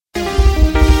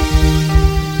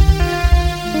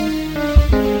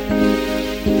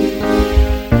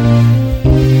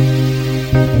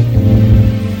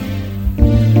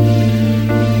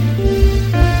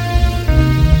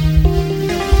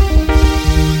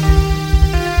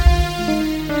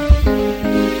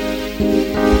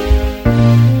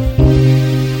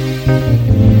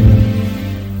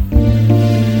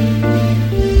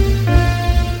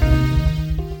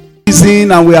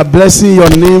praying and we are blessing your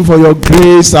name for your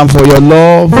grace and for your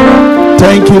love.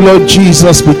 Thank you, Lord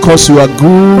Jesus, because you are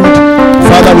good.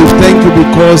 Father, we thank you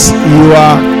because you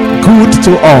are good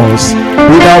to us.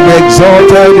 We now be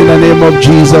exalted in the name of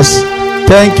Jesus.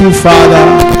 Thank you, Father.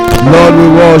 Lord, we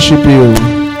worship you.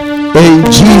 In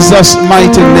Jesus'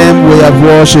 mighty name we have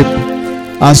worshiped.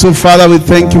 And so, Father, we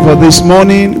thank you for this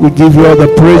morning. We give you all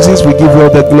the praises. We give you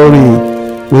all the glory.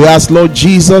 We ask, Lord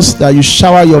Jesus, that you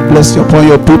shower your blessing upon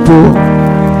your people.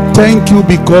 Thank you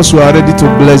because we are ready to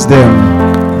bless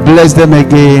them. Bless them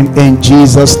again in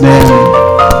Jesus' name.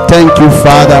 Thank you,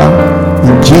 Father.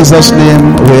 In Jesus'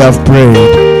 name we have prayed.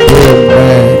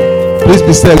 Amen. Please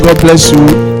be still. God bless you.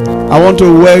 I want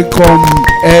to welcome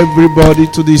everybody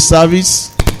to this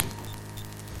service.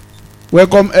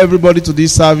 Welcome everybody to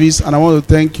this service, and I want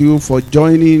to thank you for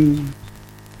joining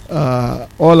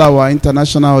all our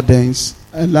international audience.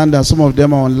 I learned that some of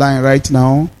them are online right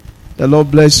now. The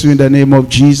Lord bless you in the name of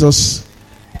Jesus.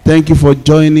 Thank you for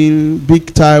joining Big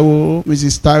Taiwo,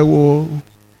 Mrs. Taiwo,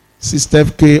 Sister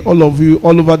FK, all of you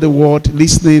all over the world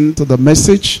listening to the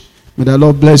message. May the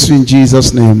Lord bless you in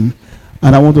Jesus' name.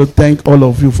 And I want to thank all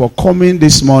of you for coming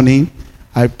this morning.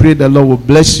 I pray the Lord will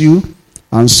bless you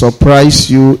and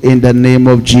surprise you in the name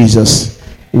of Jesus.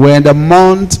 We're in the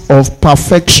month of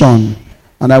perfection,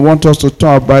 and I want us to turn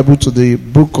our Bible to the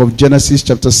book of Genesis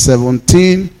chapter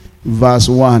 17 verse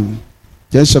 1.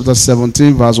 Genesis chapter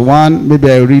 17 verse 1.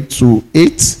 Maybe I read to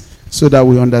 8 so that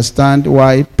we understand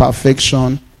why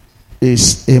perfection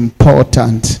is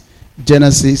important.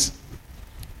 Genesis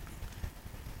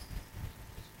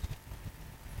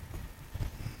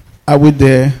are we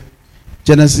there?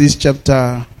 Genesis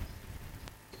chapter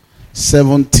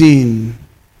 17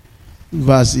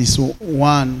 verses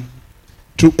 1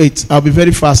 through 8. I'll be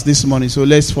very fast this morning, so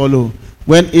let's follow.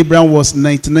 When Abraham was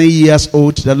 99 years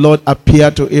old, the Lord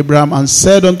appeared to Abraham and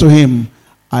said unto him,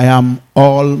 I am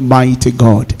Almighty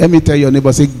God. Let me tell your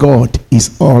neighbor, say, God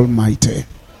is Almighty.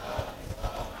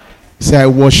 Say, I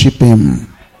worship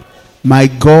him. My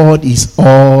God is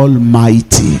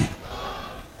Almighty.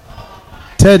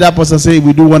 Tell that person, say,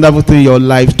 we do wonderful thing in your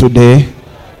life today.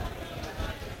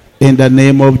 In the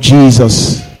name of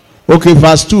Jesus. Okay,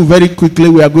 verse 2, very quickly.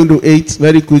 We are going to 8,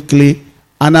 very quickly.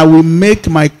 And I will make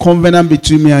my covenant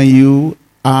between me and you,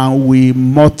 and will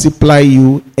multiply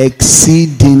you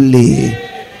exceedingly.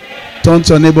 Turn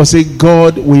to your neighbor, say,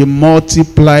 God will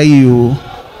multiply you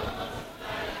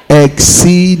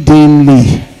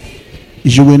exceedingly.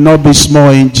 You will not be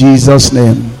small in Jesus'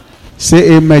 name.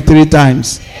 Say amen 3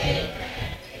 times.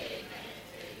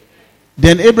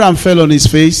 Then Abraham fell on his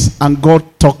face, and God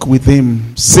talked with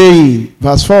him, saying,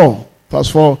 verse 4,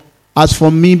 as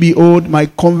for me, behold, my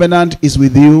covenant is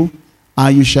with you,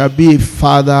 and you shall be a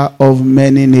father of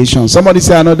many nations. Somebody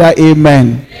say another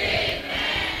amen.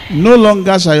 Amen. No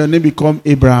longer shall your name become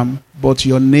Abraham, but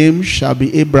your name shall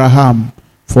be Abraham,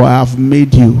 for I have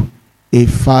made you a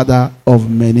father of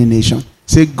many nations.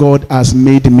 Say, God has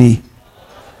made me.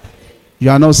 You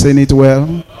are not saying it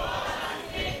well.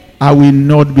 I will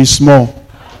not be small.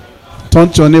 Turn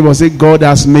to your neighbor, say, God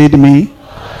has made me.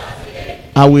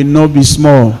 I will not be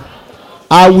small.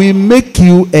 I will make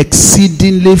you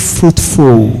exceedingly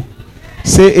fruitful.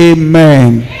 Say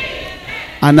amen.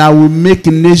 And I will make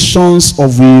nations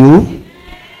of you,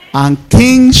 and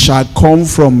kings shall come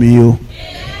from you.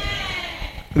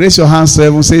 Raise your hands to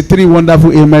heaven. Say 3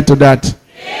 wonderful amen to that.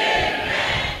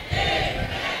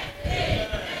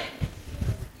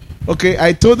 Okay,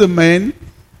 I told the men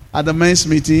at the men's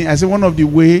meeting, I said one of the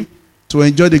way to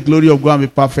enjoy the glory of God and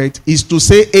be perfect is to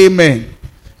say amen.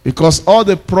 Because all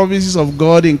the promises of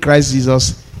God in Christ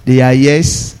Jesus, they are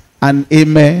yes and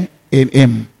amen in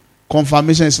him.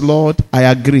 Confirmation is, Lord, I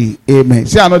agree. Amen.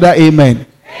 Say another amen.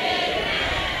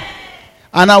 Amen.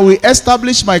 And I will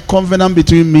establish my covenant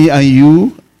between me and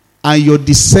you and your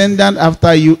descendant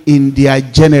after you in their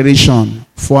generation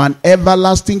for an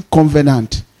everlasting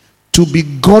covenant, to be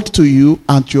God to you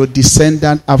and to your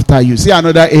descendant after you. Say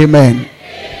another amen. Amen.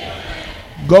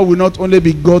 God will not only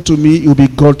be God to me, he will be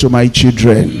God to my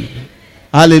children.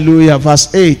 Hallelujah.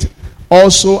 Verse 8.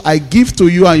 Also, I give to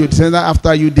you and your descendant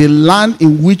after you the land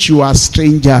in which you are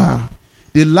stranger.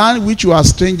 The land which you are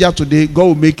stranger today, God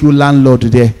will make you landlord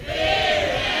there. Amen.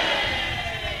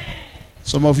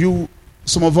 Some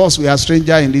of us, we are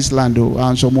stranger in this land,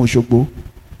 and some Oshogbo.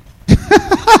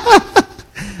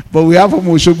 But we have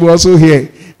Oshogbo also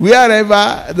here.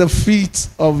 Wherever the feet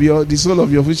of the sole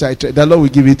of your feet, the Lord will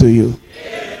give it to you.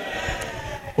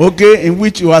 Okay, in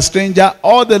which you are stranger,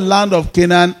 all the land of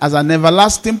Canaan as an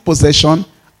everlasting possession,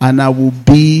 and I will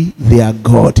be their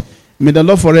God. May the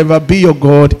Lord forever be your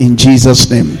God in Jesus'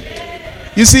 name.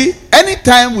 You see,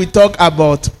 anytime we talk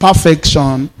about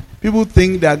perfection, people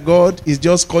think that God is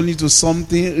just calling you to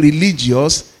something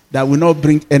religious that will not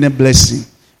bring any blessing.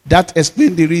 That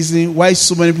explains the reason why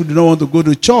so many people do not want to go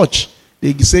to church.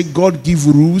 They say God gives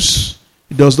rules,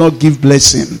 He does not give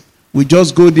blessing. We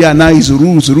just go there and now His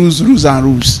rules and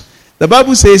rules. The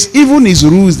Bible says even His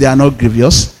rules, they are not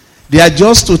grievous. They are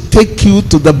just to take you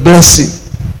to the blessing.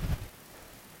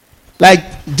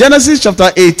 Like Genesis chapter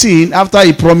 18, after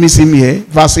He promised him here,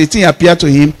 verse 18 appeared to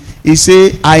him. He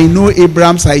said, I know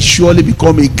Abraham shall surely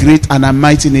become a great and a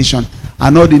mighty nation,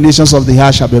 and all the nations of the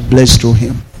earth shall be blessed through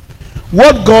him.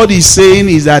 What God is saying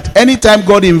is that anytime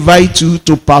God invites you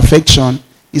to perfection,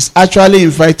 He's actually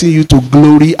inviting you to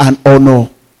glory and honor.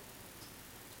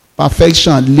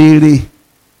 Perfection, lere,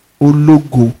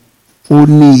 ologo,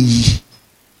 oniyi.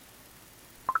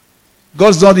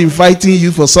 God's not inviting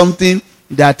you for something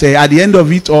that at the end of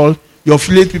it all, your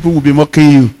village people will be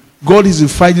mocking you. God is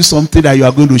inviting you something that you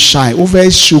are going to shine.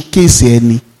 Over showcase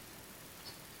any.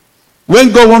 When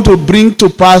God wants to bring to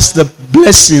pass the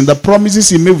blessing, the promises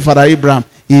He made with Father Abraham,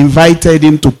 He invited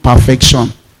him to perfection.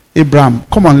 Abraham,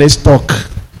 come on, let's talk.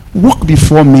 Walk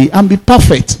before me and be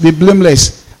perfect, be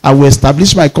blameless. I will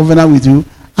establish my covenant with you.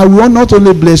 I will not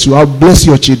only bless you, I will bless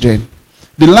your children.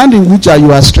 The land in which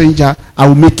you are a stranger, I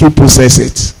will make you possess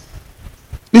it.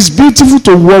 It's beautiful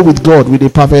to walk with God with a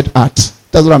perfect heart.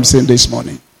 That's what I'm saying this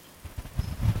morning.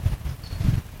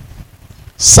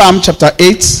 Psalm chapter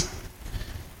 8,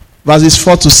 verses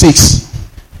 4 to 6.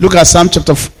 Look at Psalm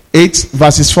chapter 8,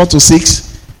 verses 4 to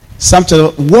 6. Psalm chapter,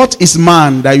 what is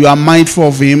man that you are mindful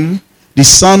of him? The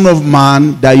Son of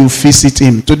Man that you visit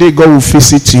him. Today God will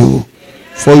visit you.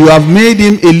 For you have made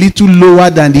him a little lower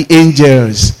than the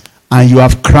angels, and you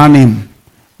have crowned him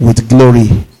with glory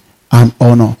and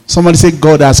honor. Somebody say,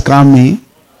 God has crowned me.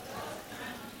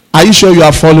 Are you sure you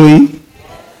are following?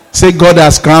 Say, God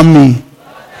has crowned me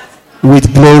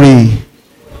with glory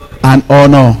and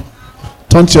honor.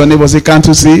 Turn to your neighbor, say, can't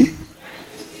you see?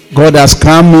 God has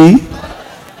crowned me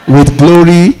with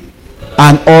glory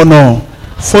and honor.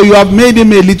 For you have made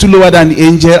him a little lower than the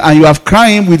angel, and you have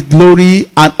crowned him with glory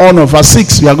and honor. Verse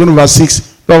 6. We are going to verse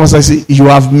 6. Prophesy, say, you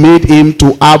have made him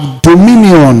to have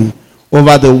dominion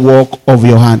over the work of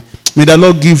your hand. May the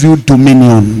Lord give you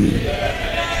dominion.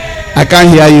 I can't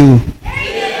hear you.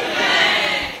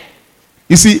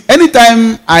 You see,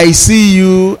 anytime I see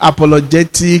you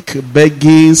apologetic,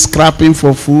 begging, scrapping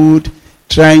for food,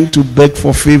 trying to beg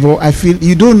for favor, I feel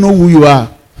you don't know who you are.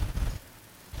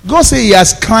 God says He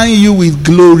has crowned you with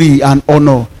glory and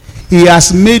honor. He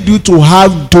has made you to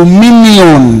have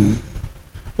dominion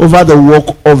over the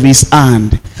work of His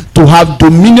hand. To have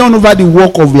dominion over the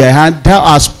work of your hand, Thou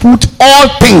hast put all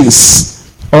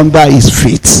things under His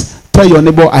feet. Tell your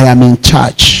neighbor, I am in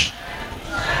charge.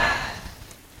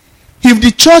 If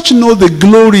the church knows the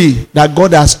glory that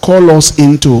God has called us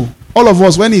into, all of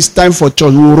us, when it's time for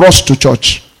church, we will rush to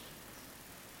church.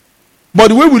 But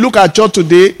the way we look at church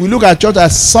today, we look at church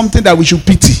as something that we should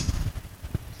pity.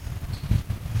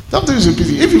 Something we should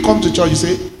pity. If you come to church, you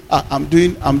say, I'm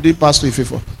doing pastor a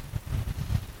favor.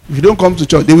 If you don't come to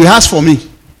church, they will ask for me.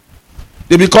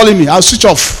 They'll be calling me. I'll switch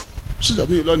off. Switch off.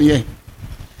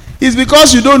 It's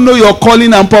because you don't know your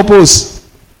calling and purpose.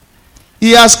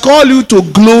 He has called you to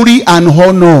glory and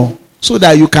honor so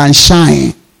that you can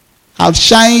shine. Have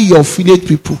shine your village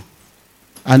people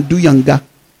and do younger.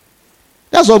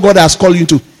 That's what God has called you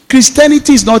to.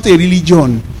 Christianity is not a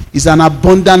religion. It's an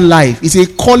abundant life. It's a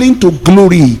calling to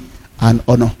glory and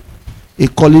honor. A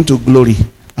calling to glory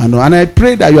and honor. And I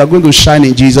pray that you are going to shine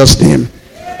in Jesus' name.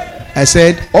 I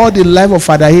said, all the life of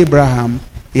Father Abraham,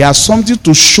 he has something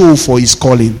to show for his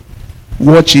calling.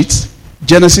 Watch it.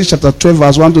 Genesis chapter 12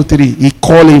 verse 1 to 3. He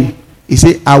called him. He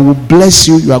said, I will bless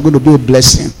you. You are going to be a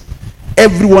blessing.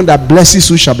 Everyone that blesses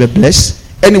you shall be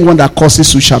blessed. Anyone that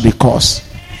curses you shall be cursed.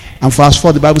 And verse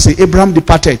 4, the Bible says, Abraham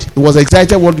departed. He was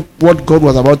excited what God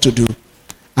was about to do.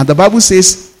 And the Bible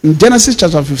says, in Genesis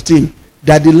chapter 15,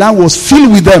 that the land was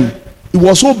filled with them. It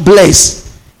was so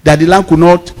blessed that the land could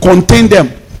not contain them.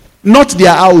 Not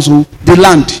their house, the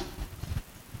land.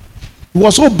 It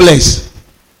was so blessed.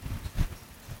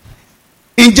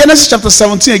 In Genesis chapter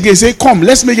 17 again, he said, come,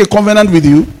 let's make a covenant with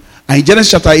you. And in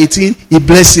Genesis chapter 18, he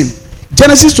blessed him.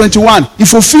 Genesis 21, he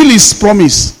fulfilled his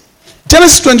promise.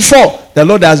 Genesis 24, the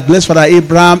Lord has blessed Father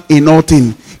Abraham in all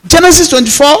things. Genesis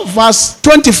 24, verse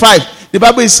 25, the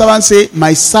Bible is servant say,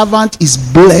 my servant is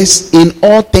blessed in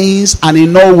all things and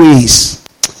in all ways.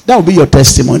 That will be your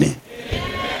testimony.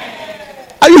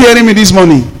 Amen. Are you hearing me this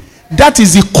morning? That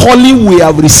is the calling we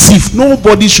have received.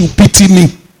 Nobody should pity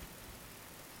me.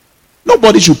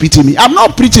 Nobody should pity me. I'm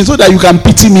not preaching so that you can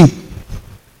pity me.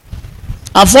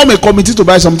 and form a committee to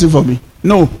buy something for me.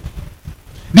 No.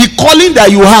 The calling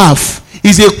that you have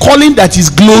is a calling that is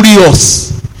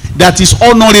glorious, that is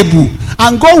honorable.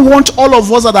 And God wants all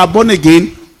of us that are born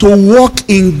again to walk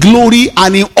in glory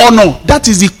and in honor. That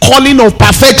is the calling of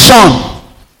perfection.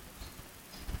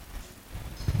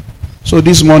 So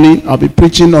this morning I'll be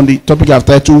preaching on the topic I've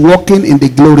titled walking in the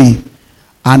glory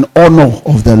and honor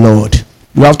of the Lord.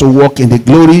 You have to walk in the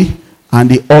glory and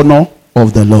the honor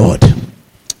of the Lord.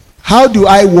 How do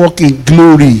I walk in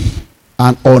glory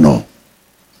and honor?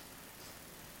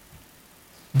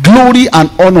 Glory and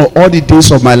honor all the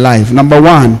days of my life. Number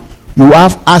one, you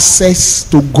have access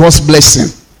to God's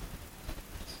blessing.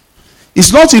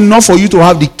 It's not enough for you to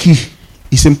have the key.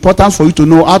 It's important for you to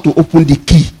know how to open the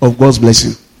key of God's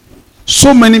blessing.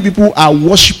 So many people are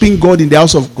worshiping God in the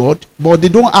house of God, but they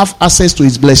don't have access to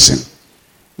his blessing.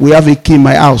 We have a key in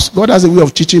my house. God has a way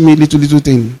of teaching me little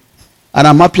thing. And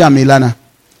I'm happy I'm Milana.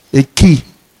 A key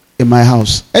in my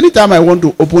house. Anytime I want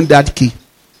to open that key,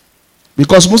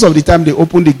 because most of the time they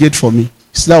open the gate for me.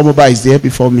 Sister Mobile is there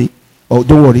before me. Oh,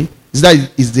 don't worry.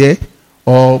 Sister is there.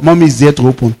 Or mommy is there to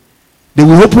open. They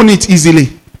will open it easily.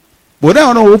 But then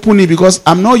I don't open it because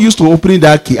I'm not used to opening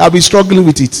that key. I'll be struggling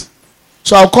with it.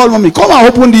 So I'll call mommy, come and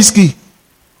open this key.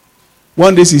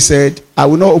 One day she said, I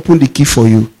will not open the key for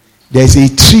you. There is a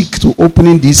trick to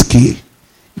opening this key.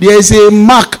 There is a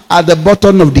mark at the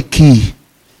bottom of the key.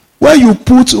 When you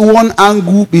put one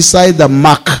angle beside the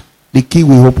mark, the key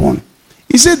will open.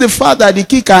 He said the fact that the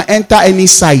key can enter any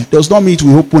side does not mean it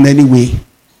will open anyway.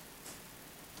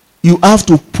 You have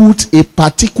to put a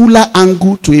particular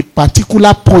angle to a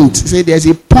particular point. He said there's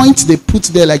a point they put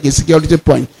there like a security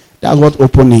point. That's what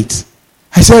open it.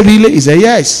 I said, really? He said,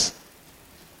 yes.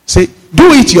 Say,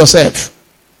 do it yourself.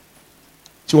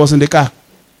 She was in the car.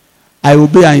 I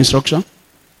obey her instruction.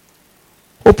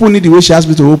 Open it the way she asked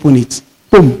me to open it.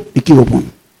 Boom, the key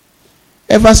open.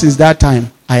 Ever since that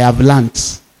time, I have learned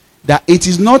that it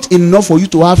is not enough for you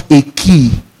to have a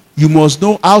key. You must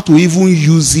know how to even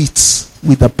use it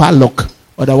with a padlock.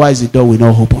 Otherwise, the door will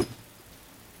not open.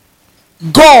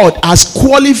 God has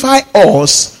qualified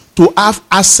us to have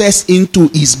access into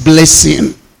his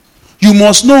blessing. You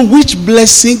must know which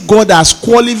blessing God has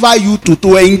qualified you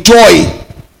to enjoy.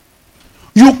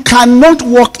 You cannot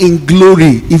walk in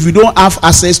glory if you don't have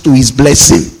access to his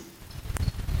blessing.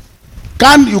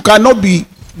 You cannot be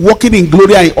walking in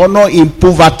glory and honor in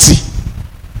poverty.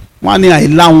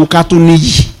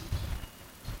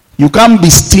 You can't be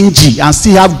stingy and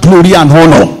still have glory and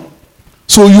honor.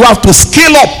 So you have to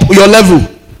scale up your level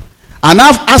and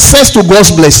have access to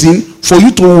God's blessing for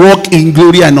you to walk in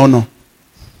glory and honor.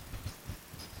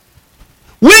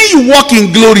 When you walk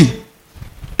in glory,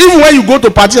 even when you go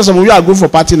to party, or some of you are going for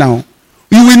party now,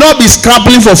 you will not be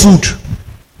scrabbling for food.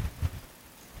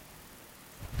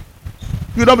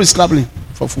 You will not be scrabbling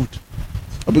for food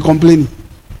or be complaining.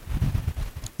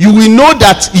 You will know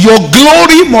that your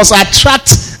glory must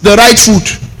attract the right food.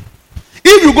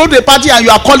 If you go to a party and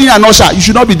you are calling an usher, you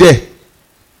should not be there.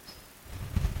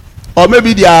 Or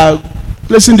maybe they are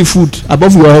placing the food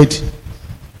above your head.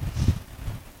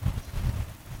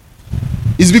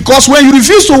 It's because when you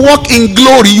refuse to walk in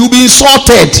glory, you'll be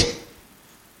insulted.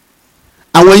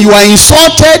 And when you are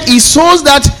insulted, it shows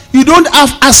that you don't have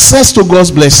access to God's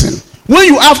blessing. When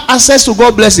you have access to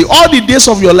God's blessing, all the days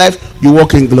of your life, you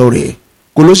walk in glory.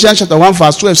 Colossians chapter 1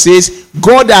 verse 12 says,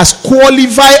 God has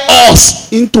qualified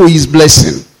us into his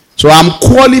blessing. So I'm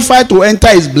qualified to enter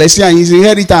his blessing and his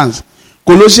inheritance.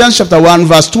 Colossians chapter 1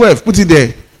 verse 12. Put it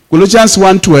there. Colossians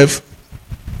 1:12.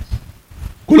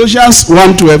 Colossians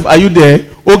 1:12. Are you there?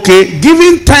 Okay.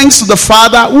 Giving thanks to the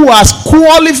Father who has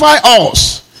qualified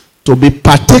us to be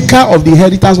partaker of the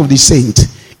inheritance of the saints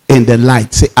in the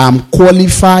light. Say, I'm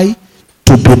qualified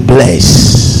to be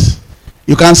blessed.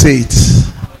 You can't say it.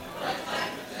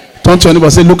 Turn to anybody,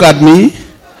 say, look at me.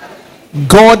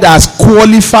 God has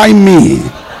qualified me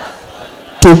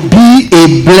to be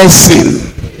a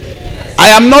blessing. I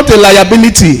am not a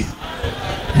liability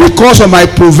because of my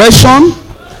profession,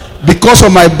 because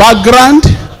of my background,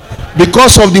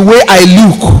 because of the way I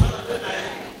look.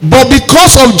 But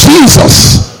because of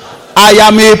Jesus, I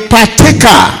am a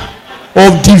partaker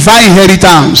of divine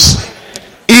inheritance.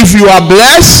 If you are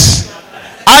blessed,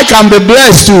 I can be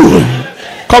blessed too.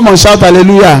 Come on, shout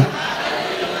hallelujah.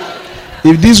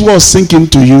 If this was sinking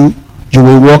to you, you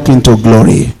will walk into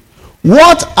glory.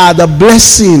 What are the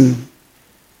blessings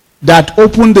that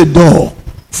open the door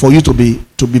for you to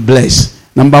be blessed?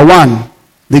 Number one,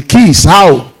 the key is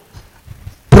how?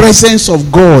 Presence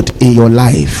of God in your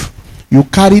life. You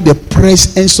carry the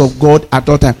presence of God at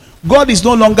all times. God is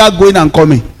no longer going and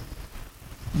coming.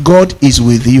 God is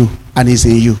with you and is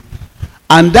in you.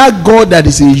 And that God that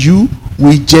is in you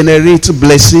will generate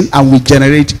blessing and will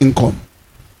generate income.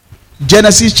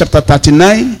 Genesis chapter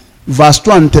 39, verse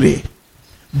 2 and 3.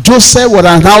 Joseph was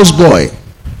an houseboy.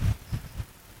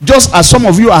 Just as some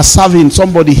of you are serving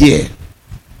somebody here.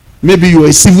 Maybe you are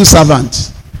a civil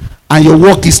servant and your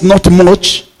work is not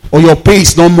much or your pay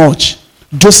is not much.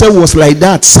 Joseph was like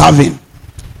that, serving.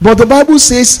 But the Bible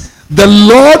says the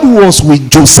Lord was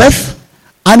with Joseph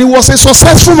and he was a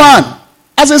successful man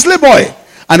as a slave boy.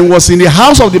 And he was in the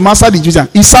house of the master, the Egyptian.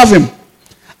 He served him.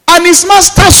 And his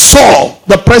master saw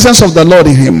the presence of the Lord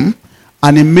in him.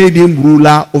 And he made him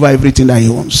ruler over everything that he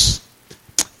owns.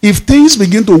 If things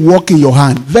begin to work in your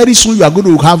hand, very soon you are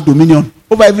going to have dominion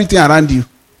over everything around you.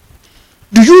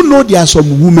 Do you know there are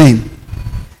some women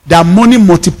that money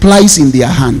multiplies in their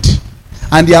hand?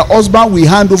 And their husband will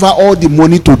hand over all the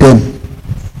money to them.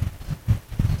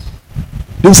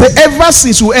 They will say, ever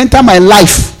since you enter my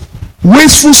life,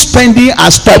 wasteful spending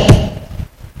has stopped.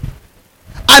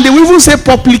 And they will even say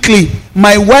publicly,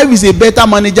 my wife is a better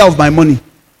manager of my money.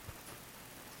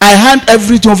 I hand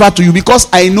everything over to you because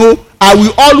I know I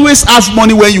will always have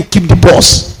money when you keep the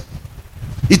boss.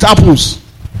 It happens.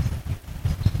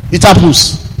 It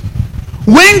happens.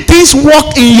 When things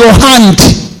work in your hand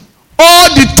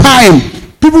all the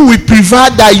time, people will prefer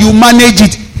that you manage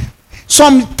it.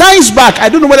 Some times back, I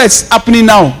don't know whether it's happening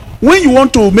now. When you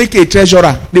want to make a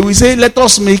treasurer, they will say, let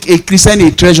us make a Christian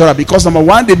a treasurer. Because number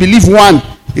one, they believe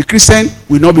a Christian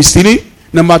will not be stealing.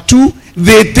 Number two,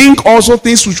 they think also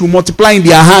things which will multiply in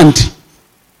their hand.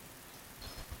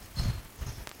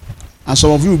 And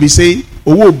some of you will be saying,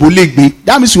 oh, bolegbe.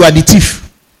 That means you are the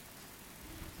thief.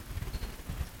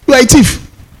 You are a thief.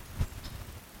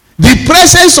 The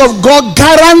presence of God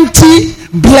guarantee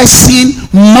blessing,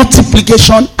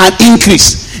 multiplication, and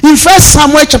increase. In 1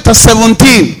 Samuel chapter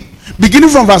 17, beginning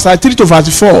from verse 3 to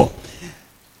verse 4,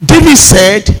 David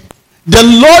said, the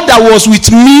Lord that was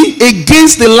with me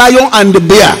against the lion and the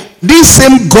bear, this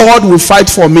same God will fight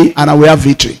for me and I will have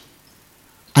victory.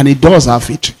 And he does have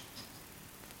victory.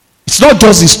 It's not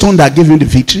just the stone that gave him the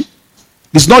victory.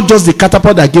 It's not just the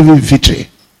catapult that gave him victory.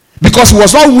 Because he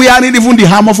was not wearing even the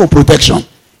armor for protection.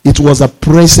 It was the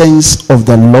presence of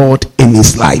the Lord in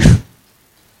his life.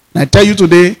 And I tell you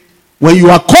today, when you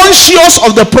are conscious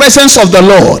of the presence of the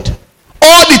Lord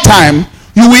all the time,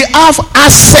 you will have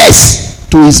access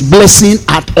to his blessing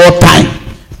at all time.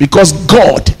 Because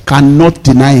God cannot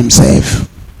deny himself.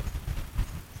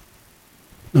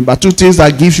 Number two things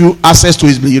that give you access to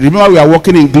his blessing. Remember, we are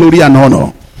walking in glory and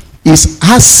honor. Is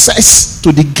access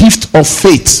to the gift of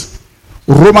faith.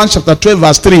 Romans chapter 12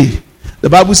 verse 3. The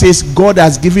Bible says God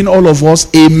has given all of us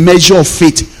a measure of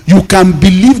faith. You can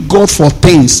believe God for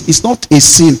things. It's not a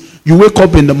sin. You wake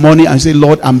up in the morning and say,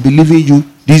 Lord, I'm believing you.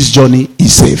 This journey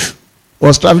is safe. I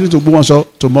was traveling to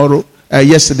Bumaso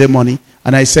yesterday morning,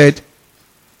 and I said,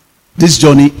 this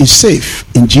journey is safe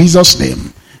in Jesus'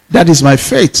 name. That is my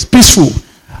faith. Peaceful.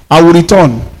 I will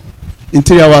return in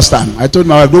 3 hours time. I told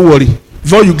my wife, don't worry.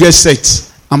 Before you get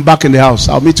set, I'm back in the house.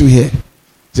 I'll meet you here. He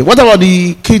said, what about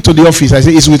the key to the office? I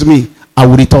said, it's with me. I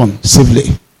will return safely.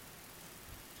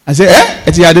 I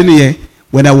said,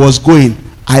 when I was going,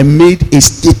 I made a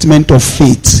statement of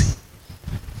faith.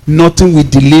 Nothing will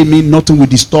delay me, nothing will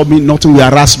disturb me, nothing will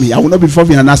harass me. I will not be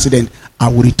involved in an accident. I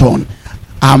will return.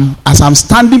 As I'm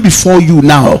standing before you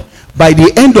now, by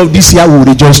the end of this year, we will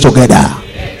rejoice together.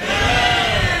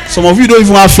 Amen. Some of you don't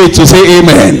even have faith to say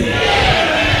amen.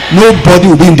 Amen. Nobody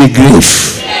will be in the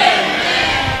grave.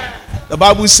 Amen. The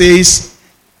Bible says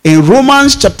in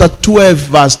Romans chapter 12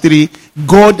 verse 3,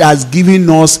 God has given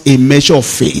us a measure of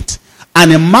faith.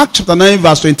 And in Mark chapter 9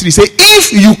 verse 23, say,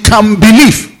 if you can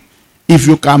believe,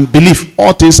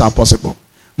 all things are possible.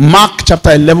 Mark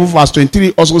chapter 11 verse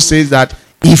 23 also says that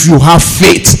if you have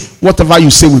faith, whatever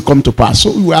you say will come to pass.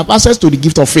 So you have access to the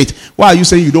gift of faith. Why are you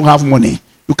saying you don't have money?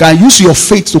 You can use your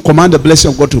faith to command the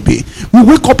blessing of God to be. We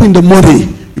wake up in the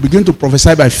morning, you begin to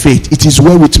prophesy by faith. It is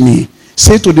well with me.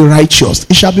 Say to the righteous,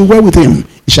 it shall be well with him.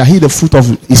 He shall eat the fruit of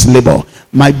his labor.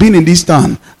 My being in this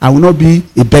town, I will not be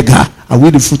a beggar. I will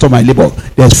eat the fruit of my labor.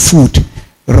 There's food,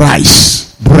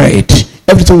 rice, bread.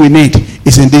 Everything we need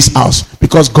is in this house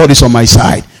because God is on my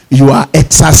side. You are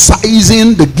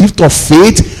exercising the gift of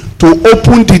faith to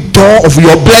open the door of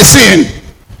your blessing.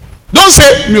 Don't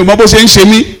say, you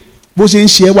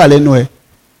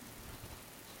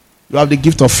have the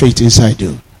gift of faith inside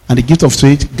you. And the gift of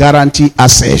faith guarantee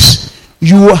access.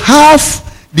 You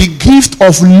have the gift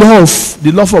of love.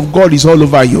 The love of God is all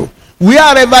over you.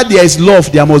 Wherever there is love,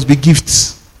 there must be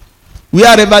gifts.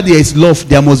 Wherever there is love,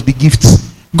 there must be gifts.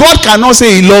 God cannot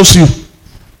say he loves you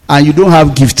and you don't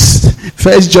have gifts.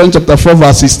 1 John chapter 4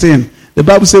 verse 16. The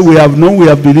Bible says we have known, we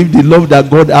have believed the love that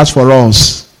God has for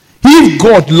us. If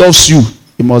God loves you,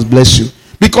 he must bless you.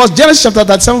 Because Genesis chapter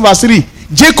 37 verse 3,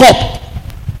 Jacob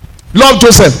loved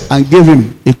Joseph and gave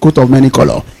him a coat of many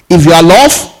colors. If you are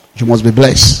loved, you must be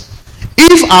blessed.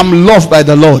 If I'm loved by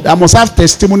the Lord, I must have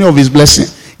testimony of his blessing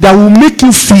that will make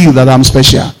you feel that I'm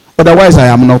special. Otherwise, I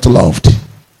am not loved.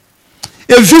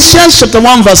 Ephesians chapter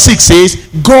 1 verse 6 says,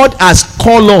 God has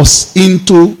called us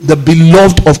into the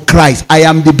beloved of Christ. I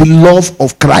am the beloved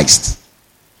of Christ.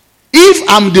 If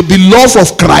I'm the beloved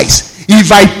of Christ,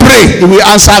 if I pray, he will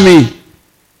answer me.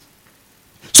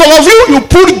 Some of you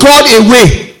put God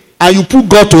away and you put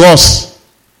God to us.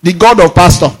 The God of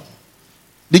pastor.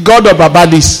 The God of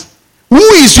Babadis.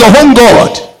 Who is your own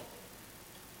God?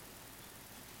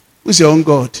 Who is your own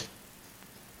God?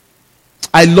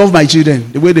 I love my children,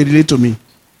 the way they relate to me.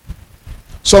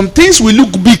 Some things will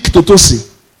look big to Tosi.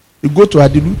 You go to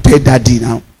Adilu, tell daddy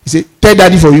now. He say, tell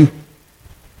daddy for you.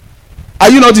 Are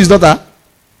you not his daughter?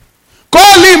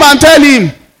 Call him and tell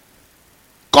him.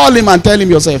 Call him and tell him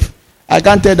yourself. I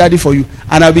can't tell daddy for you.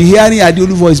 And I'll be hearing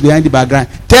Adilu voice behind the background.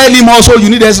 Tell him also you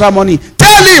need extra money.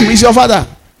 Tell him he's your father.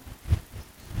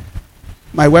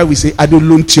 My wife will say, I don't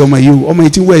loan tea on my you. Oh my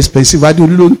thing was expensive. I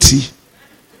don't loan tea.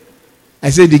 I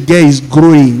said the girl is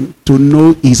growing to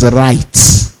know his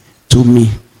rights to me.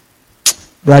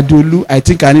 Bradulu, I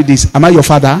think I need this. Am I your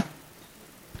father?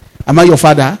 Am I your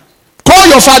father? Call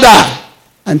your father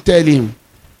and tell him.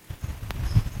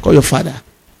 Call your father.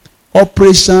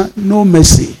 Operation no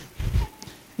mercy.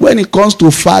 When it comes to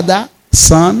father,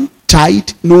 son,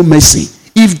 child, no mercy.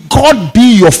 If God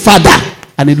be your father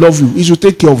and he loves you, he should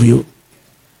take care of you.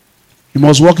 You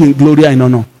must walk in glory and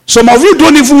honor. Some of you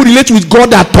don't even relate with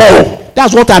God at all.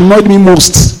 That's what annoyed me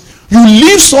most. You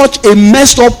live such a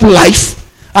messed up life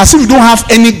as if you don't have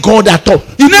any God at all.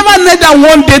 You never need that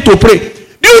one day to pray.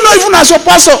 Do you know, even as your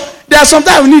pastor, there are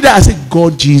sometimes you need that. I say,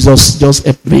 God, Jesus, just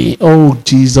help me. Oh,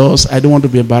 Jesus, I don't want to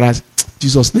be embarrassed.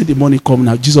 Jesus, let the money come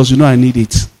now. Jesus, you know I need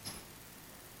it.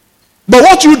 But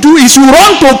what you do is you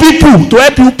run to people to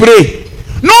help you pray.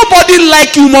 Nobody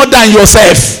like you more than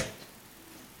yourself.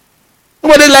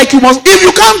 Nobody like you more. If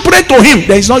you can't pray to him,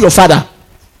 then he's not your father.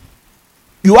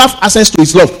 You have access to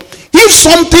his love. If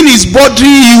something is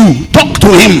bothering you, talk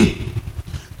to him.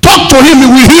 Talk to him, he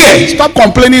will hear. Stop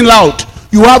complaining loud.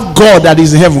 You have God that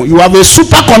is in heaven. You have a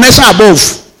super connection above.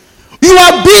 You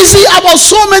are busy about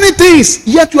so many things,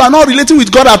 yet you are not relating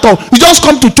with God at all. You just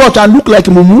come to church and look like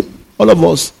Mumu. All of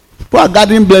us who are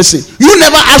gathering blessing. You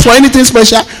never ask for anything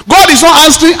special. God is not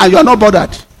answering and you are not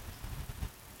bothered.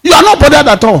 You are not bothered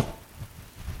at all.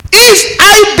 If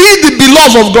I be the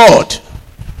beloved of God,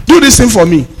 do this thing for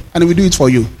me and we do it for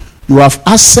you. You have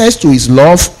access to his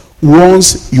love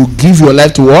once you give your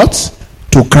life to what?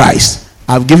 To Christ.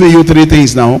 I've given you three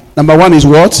things now. Number one is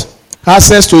what?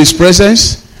 Access to his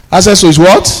presence. Access to his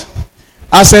what?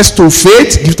 Access to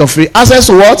faith. Gift of faith. Access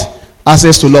to what?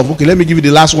 Access to love. Okay, let me give you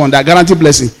the last one. That guarantee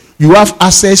blessing. You have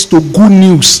access to good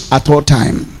news at all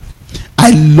time.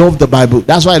 I love the Bible.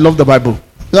 That's why I love the Bible.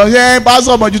 So, yeah,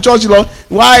 Pastor, but you church, Lord.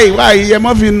 Why? When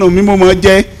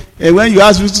you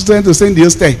ask people to send the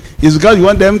hostel, it's because you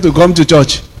want them to come to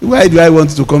church. Why do I want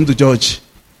to come to church?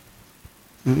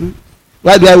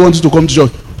 Why do I want you to come to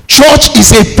church? Church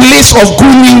is a place of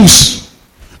good news.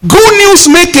 Good news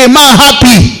make a man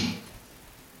happy.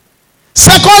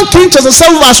 2 Kings chapter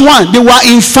 7 verse 1. They were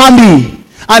in famine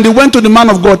and they went to the man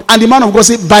of God. And the man of God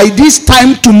said, by this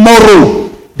time tomorrow,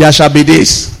 there shall be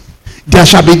this. There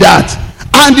shall be that.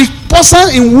 And the person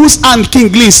in whose hand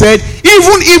King Lee said,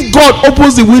 even if God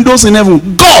opens the windows in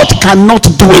heaven, God cannot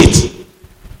do it.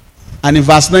 And in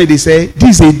verse 9 they say,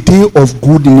 this is a day of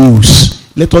good news.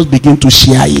 Let us begin to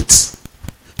share it.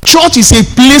 Church is a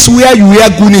place where you hear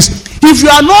good news. If you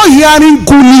are not hearing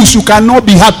good news, you cannot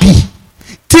be happy.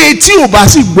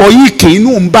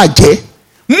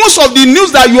 Most of the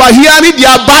news that you are hearing, they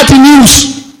are bad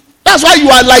news. That's why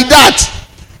you are like that.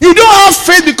 You don't have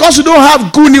faith because you don't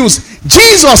have good news.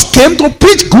 Jesus came to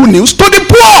preach good news to the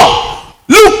poor.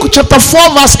 Luke chapter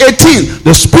 4 verse 18.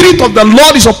 The Spirit of the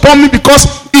Lord is upon me because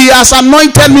he has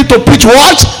anointed me to preach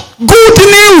what? Good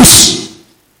news.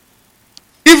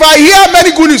 If I hear many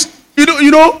good news,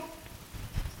 you know,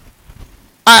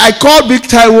 I called Big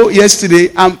Taiwo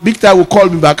yesterday and Big Taiwo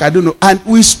called me back, I don't know, and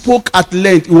we spoke at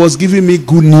length. He was giving me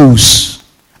good news.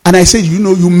 And I said, you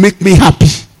know, you make me happy.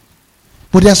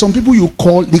 But there are some people you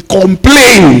call, they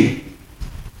complain.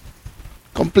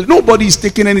 Nobody is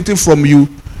taking anything from you.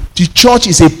 The church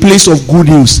is a place of good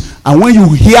news. And when you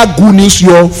hear good news,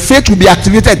 your faith will be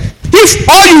activated. If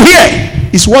all you hear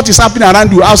is what is happening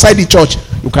around you outside the church,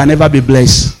 you can never be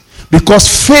blessed. Because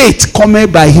faith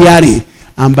cometh by hearing,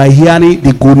 and by hearing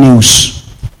the good news.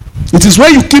 It is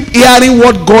when you keep hearing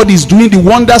what God is doing, the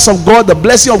wonders of God, the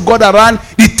blessing of God around,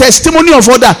 the testimony of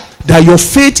others, that your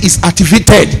faith is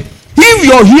activated. If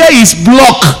your ear is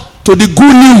blocked to the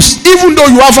good news, even though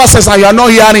you have access and you are not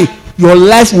hearing, your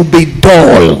life will be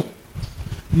dull.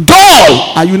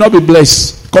 Dull, and you will not be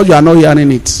blessed because you are not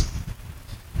hearing it.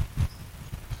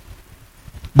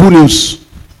 Good news.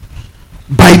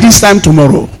 By this time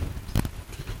tomorrow,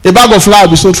 a bag of flour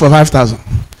will be sold for 5,000.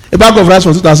 A bag of rice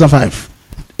for 2,005.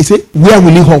 He said, where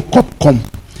will it come?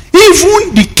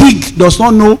 Even the king does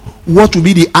not know what will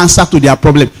be the answer to their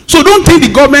problem. So don't think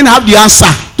the government have the answer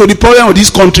to the problem of this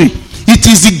country. It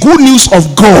is the good news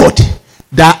of God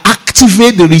that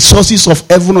activate the resources of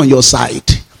heaven on your side.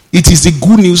 It is the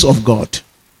good news of God.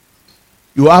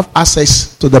 You have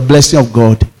access to the blessing of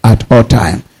God at all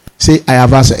times. Say, I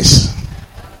have access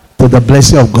to the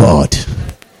blessing of God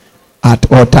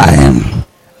at all times.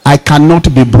 I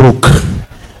cannot be broke.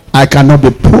 I cannot be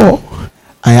poor.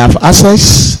 I have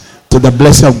access to the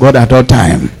blessing of God at all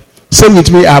times. Say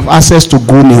with me, I have access to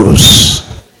good news.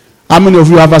 How many of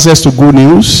you have access to good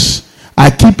news? I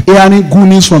keep hearing good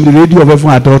news from the radio of heaven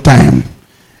at all times.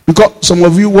 Because some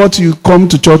of you, what you come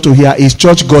to church to hear is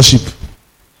church gossip.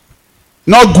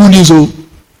 Not good news. Oh.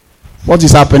 What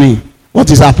is happening?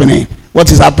 What is happening? What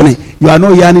is happening? You are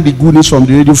not hearing the good news from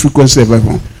the radio frequency of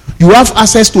heaven. You have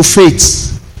access to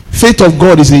faith. Faith of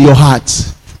God is in your heart.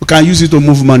 You can use it to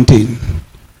move mountain.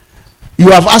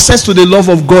 You have access to the love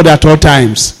of God at all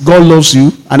times. God loves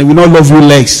you and he will not love you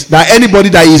less than anybody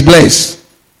that is blessed.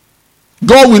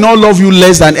 God will not love you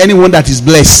less than anyone that is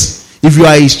blessed. If you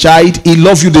are his child, he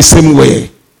loves you the same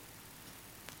way.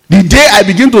 The day I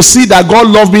begin to see that God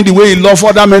loves me the way he loves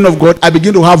other men of God, I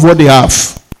begin to have what they have.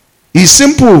 It's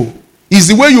simple. It's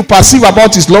the way you perceive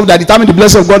about his love that determines the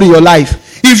blessing of God in your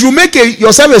life. If you make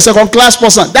yourself a second-class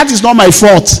person, that is not my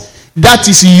fault. That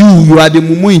is you. You are the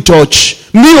mumu in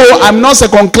church. Me, I'm not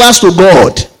second-class to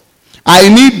God. I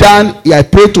kneel down, I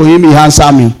pray to him, he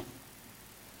answers me.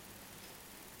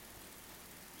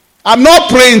 I'm not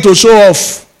praying to show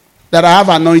off that I have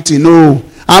anointing. No.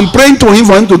 I'm praying to him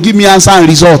for him to give me answer and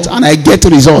result. And I get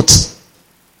results.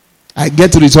 I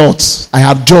get results. I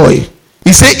have joy.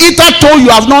 He said, hitherto you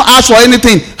have not asked for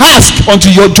anything. Ask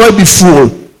until your joy be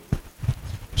full.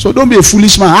 So don't be a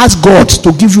foolish man. Ask God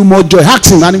to give you more joy.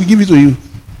 Ask him and he will give it to you.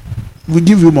 He will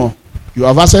give you more. You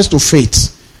have access to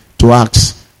faith to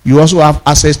ask. You also have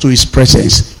access to his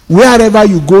presence. Wherever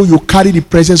you go, you carry the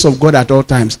presence of God at all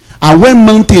times. And when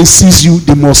mountain sees you,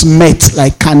 they must melt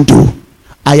like candle.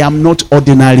 I am not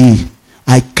ordinary.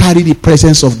 I carry the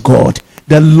presence of God.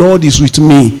 The Lord is with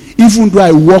me. Even though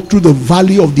I walk through the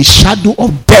valley of the shadow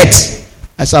of death,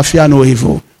 I shall fear no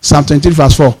evil. Psalm 23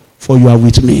 verse 4. For you are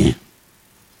with me.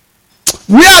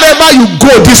 Wherever you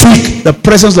go this week, the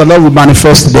presence of the Lord will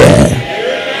manifest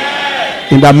there.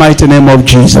 In the mighty name of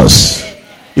Jesus.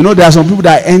 You know, there are some people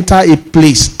that enter a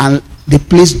place and the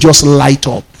place just light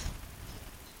up.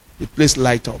 The place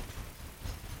light up.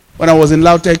 When I was in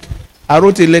Lautech, I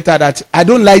wrote a letter that I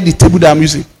don't like the table that I'm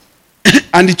using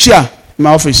and the chair in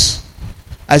my office.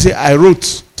 I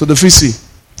wrote to the VC.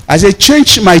 I said,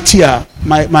 change my chair,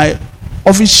 my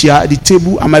office chair, the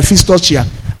table, and my visitor chair.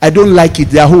 I don't like it.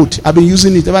 They are old. I've been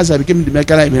using it ever since I became the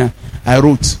mechanic. I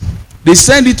wrote. They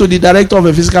send it to the director of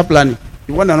a physical planning.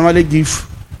 The one that normally give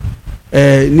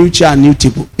new chair and new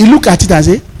table. He look at it and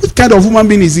say, what kind of human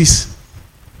being is this?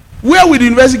 Where will the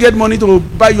university get money to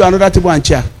buy you another table and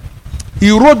chair? He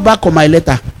wrote back on my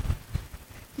letter.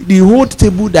 The old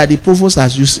table that the provost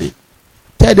has used,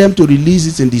 tell them to release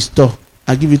it in the store.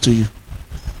 I'll give it to you.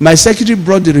 My secretary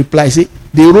brought the reply. Say,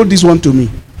 they wrote this one to me.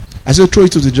 I said, throw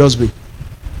it to the dustbin.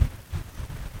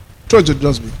 Throw it to the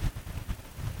dustbin.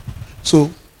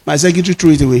 So, my secretary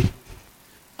threw it away.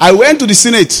 I went to the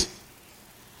Senate.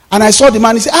 And I saw the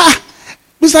man. He said,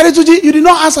 Mr. Adetunji, you did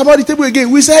not ask about the table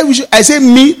again. I said,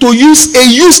 me to use a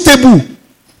used table.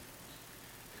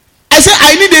 I said,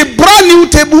 I need a brand new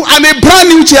table and a brand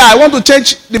new chair. I want to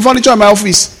change the furniture in my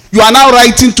office. You are now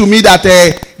writing to me that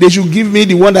they should give me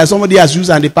the one that somebody has used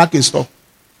and they pack in store.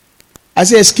 I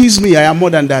said, excuse me, I am more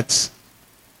than that.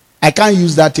 I can't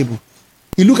use that table.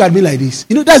 He looked at me like this.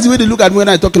 You know, that's the way they look at me when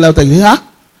I talk loud. Huh?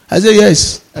 I said,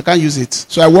 yes, I can't use it.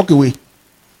 So I walk away.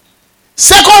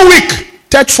 Second week,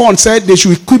 church fund said they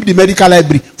should equip the medical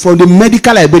library from the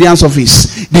medical librarian's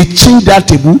office. They changed that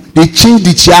table, they changed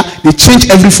the chair, they changed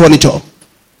every furniture.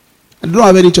 I don't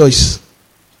have any choice.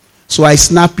 So I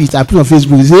snap it, I put on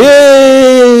Facebook, I say,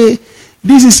 hey,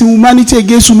 this is humanity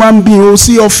against human being. Oh,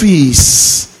 see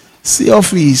office. See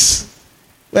office.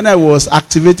 When I was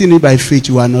activating it by faith,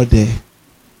 you were not there.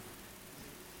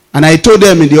 And I told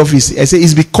them in the office, I said,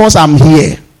 it's because I'm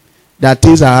here that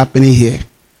things are happening here.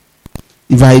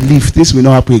 If I leave, things will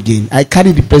not happen again. I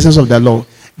carry the presence of the Lord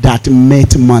that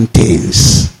met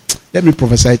mountains. Let me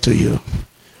prophesy to you.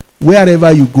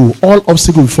 Wherever you go, all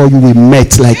obstacles before you will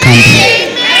melt like candle.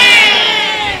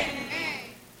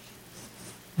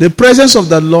 The presence of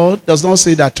the Lord does not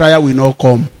say that trial will not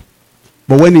come.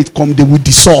 But when it comes, they will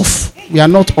dissolve. We are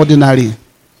not ordinary.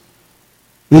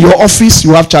 In your office,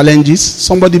 you have challenges.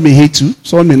 Somebody may hate you.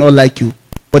 Someone may not like you.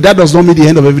 But that does not mean the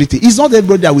end of everything. It's not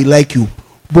everybody that will like you.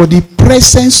 But the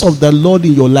presence of the Lord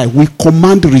in your life will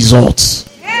command results.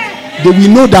 They will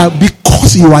know that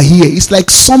because you are here, it's like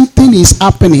something is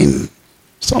happening.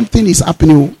 Something is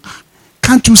happening.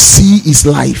 Can't you see his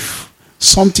life?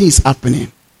 Something is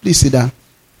happening. Please sit down.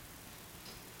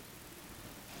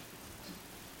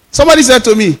 Somebody said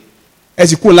to me,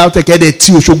 as you call out, take the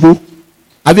tea Oshogbo.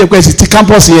 Have you ever seen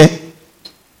campus here?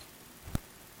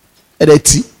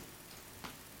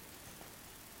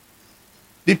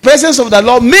 The presence of the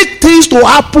Lord make things to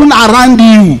happen around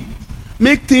you.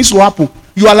 Make things to happen.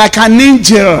 You are like an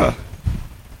angel.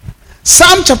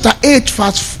 Psalm chapter 8,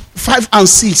 verse 5 and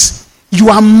 6. You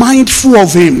are mindful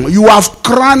of him. You have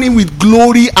crowned him with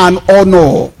glory and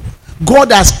honor.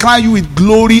 God has crowned you with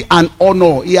glory and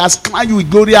honor. He has crowned you with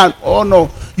glory and honor.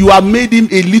 You have made him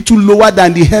a little lower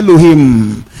than the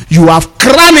Elohim. You have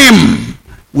crowned him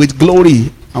with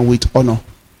glory and with honor.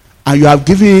 And you have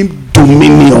given him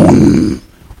dominion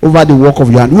over the work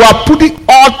of your hand. You are putting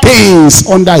all things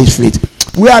under his feet.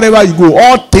 Wherever you go,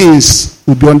 all things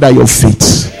will be under your feet.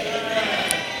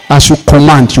 As you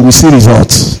command, you will see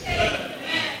results.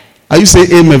 Are you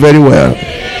saying amen very well?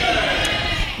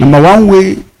 Number one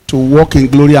way to walk in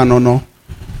glory and honor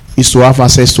is to have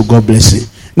access to God's blessing.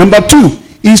 Number two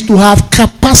is to have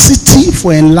capacity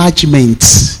for enlargement.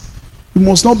 You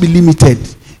must not be limited.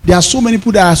 There are so many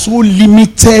people that are so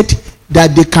limited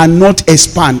that they cannot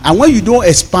expand. And when you don't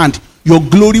expand, your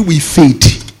glory will fade.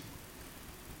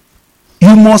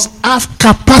 You must have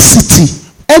capacity.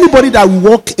 Anybody that will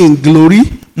walk in glory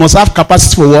must have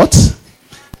capacity for what?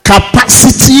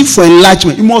 Capacity for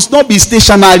enlargement. You must not be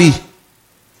stationary.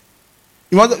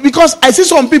 Because I see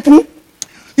some people,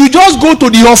 you just go to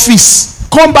the office,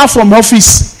 come back from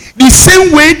office, the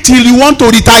same way till you want to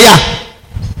retire.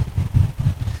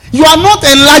 You are not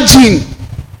enlarging.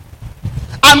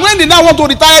 And when they now want to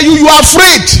retire you, you are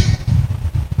afraid.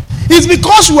 It's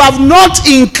because you have not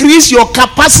increased your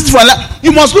capacity for enlargement.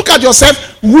 You must look at yourself,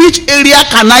 which area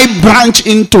can I branch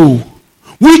into?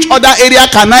 Which other area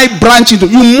can I branch into?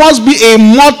 You must be a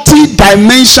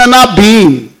multi-dimensional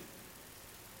being.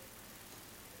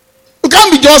 You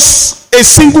can't be just a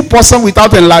single person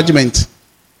without enlargement.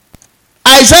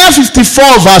 Isaiah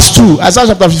 54 verse 2. Isaiah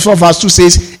chapter 54 verse 2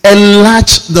 says,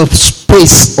 enlarge the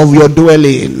space of your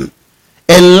dwelling.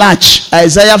 Enlarge.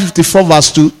 Isaiah 54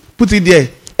 verse 2. Put it there.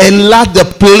 Enlarge the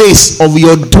place of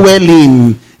your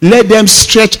dwelling. Let them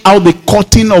stretch out the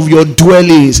curtain of your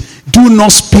dwellings. Do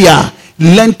not spare.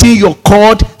 Lengthen your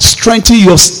cord. Strengthen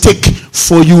your stake.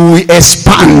 For you will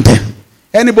expand.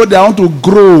 Anybody that want to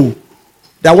grow,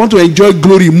 that want to enjoy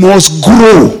glory, must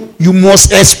grow. You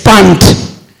must expand.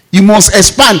 You must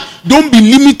expand. Don't be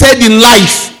limited in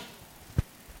life.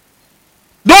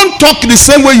 Don't talk the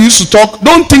same way you used to talk.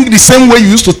 Don't think the same way you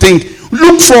used to think.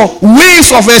 Look for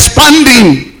ways of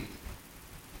expanding.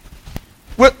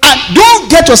 Well, and don't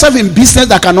get yourself in business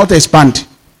that cannot expand.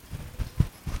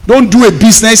 Don't do a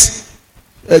business.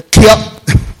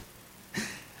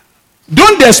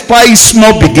 Don't despise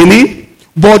small beginning,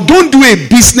 but don't do a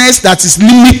business that is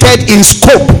limited in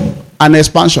scope and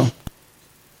expansion.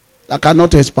 That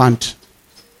cannot expand.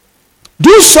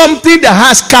 Do something that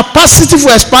has capacity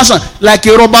for expansion, like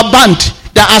a rubber band,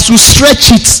 that as you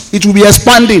stretch it, it will be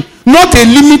expanding. Not a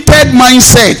limited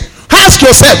mindset. Ask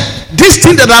yourself, this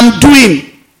thing that I'm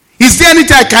doing, is there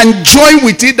anything I can join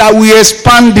with it that will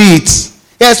expand it?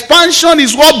 Expansion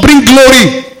is what brings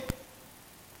glory.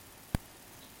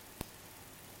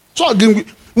 So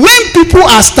when people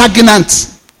are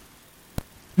stagnant,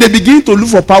 they begin to look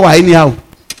for power anyhow.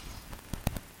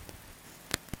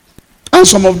 And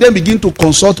some of them begin to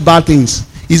consult bad things.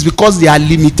 It's because they are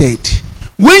limited.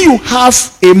 When you have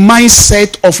a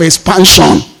mindset of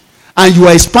expansion and you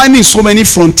are expanding so many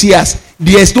frontiers,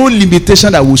 there is no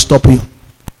limitation that will stop you.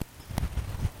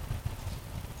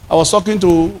 I was talking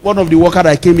to one of the workers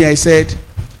that came here. I said,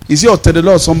 is he or the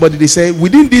Lord somebody? They said,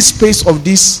 within this space of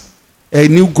this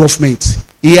new government,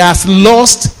 he has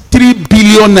lost 3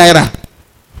 billion naira.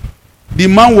 The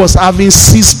man was having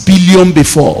 6 billion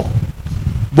before.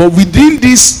 But within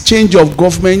this change of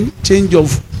government, change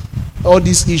of all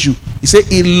this issue, he said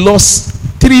he lost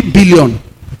 3 billion.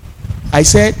 I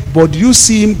said, but do you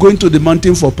see him going to the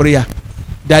mountain for prayer?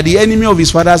 That the enemy of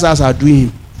his father's house are doing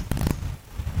him.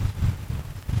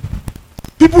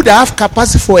 People that have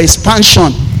capacity for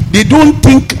expansion, they don't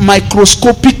think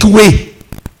microscopic way.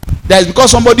 That is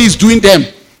because somebody is doing them.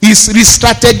 He's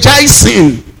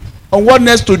re-strategizing on what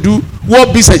next to do,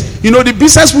 what business. You know, the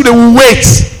business people, they will wait.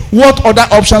 What other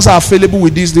options are available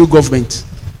with this new government?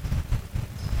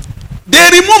 They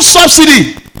remove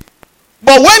subsidy.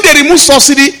 But when they remove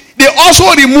subsidy, they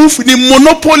also remove the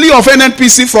monopoly of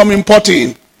NNPC from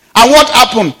importing. And what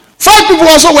happened? 5 people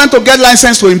also went to get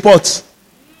license to import.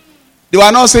 They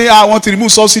were not saying, I want to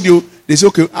remove subsidy. They say,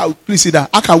 okay, please see that.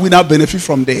 How can we now benefit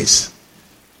from this?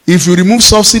 If you remove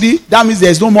subsidy, that means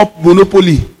there is no more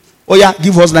monopoly. Oh yeah,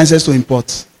 give us license to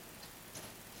import.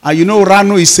 And you know,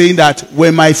 Rano is saying that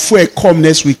when my fuel come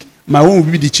next week, my own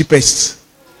will be the cheapest.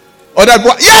 Or that,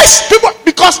 yes, people,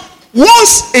 because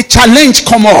once a challenge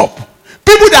come up,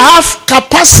 people that have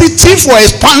capacity for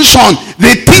expansion,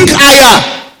 they think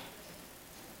higher.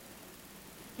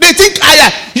 They think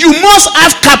higher. You must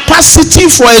have capacity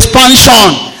for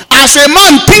expansion. As a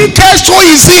man, thinketh, so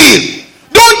is he.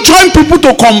 Don't join people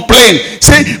to complain.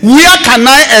 Say, where can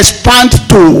I expand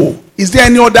to? Is there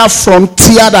any other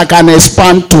frontier that can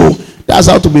expand to? That's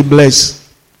how to be blessed.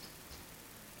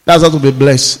 That's how to be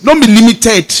blessed. Don't be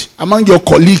limited among your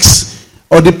colleagues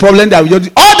or the problem that you do.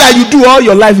 All that you do all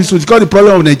your life is to discuss the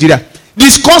problem of Nigeria.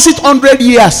 Discuss it 100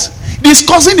 years.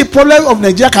 Discussing the problem of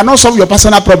Nigeria cannot solve your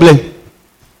personal problem.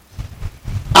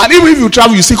 And even if you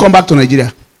travel, you still come back to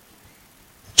Nigeria.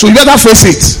 So you better face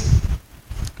it.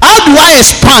 How do I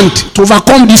expand to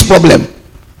overcome this problem?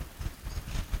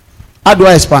 How do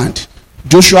I expand?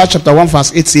 Joshua chapter 1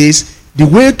 verse 8 says, the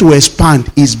way to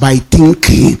expand is by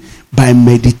thinking, by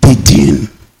meditating.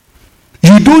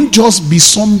 You don't just be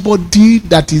somebody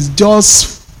that is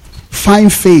just fine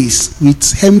face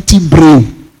with empty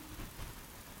brain.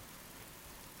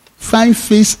 Fine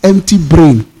face, empty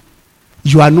brain.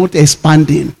 You are not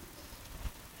expanding.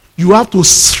 You have to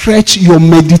stretch your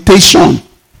meditation.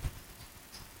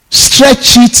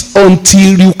 Stretch it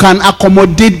until you can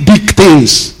accommodate big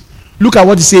things. Look at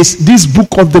what it says. This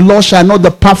book of the law shall not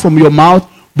depart from your mouth,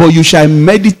 but you shall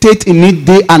meditate in it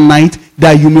day and night,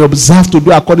 that you may observe to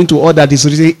do according to all that is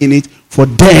written in it. For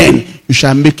then you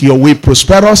shall make your way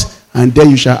prosperous, and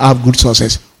then you shall have good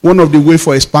success. One of the ways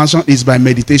for expansion is by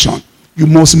meditation. You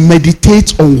must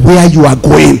meditate on where you are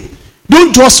going.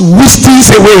 Don't just wish things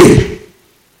away.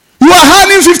 You are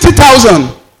earning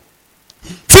 50,000.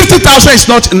 50,000 is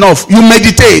not enough. You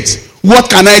meditate. What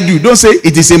can I do? Don't say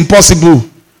it is impossible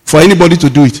for anybody to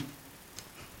do it.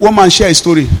 One man shared a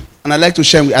story, and I like to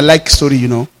share. I like story, you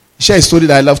know. He shared a story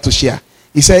that I love to share.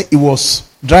 He said he was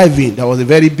driving. There was a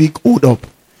very big hold up,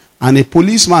 and a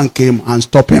policeman came and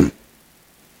stopped him.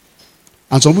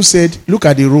 And someone said, look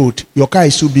at the road. Your car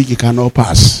is too big, it cannot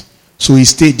pass. So he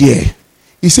stayed there.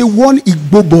 He said one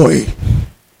Igbo boy,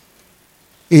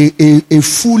 a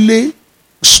fully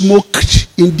smoked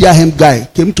India hemp guy,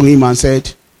 came to him and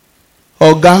said,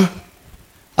 Oga,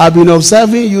 I've been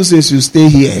observing you since you stay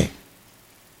here.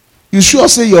 You sure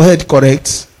say your head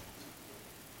correct?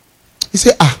 He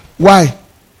said, why?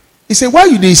 He said, why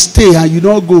you dey stay and you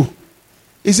don't go?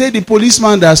 He said, the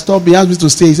policeman that stopped me asked me to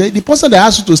stay. He said, the person that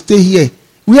asked you to stay here,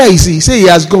 where is he? He said, he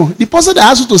has gone. The person that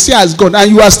asked you to stay has gone,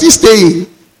 and you are still staying.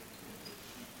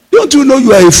 Don't you know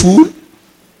you are a fool?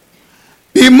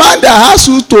 The man that asked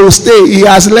you to stay, he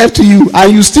has left you,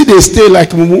 and you still stay like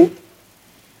mumu.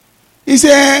 He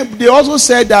said, they also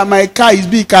said that my car is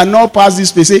big, cannot pass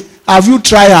this place. Say, have you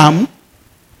tried them?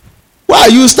 Why are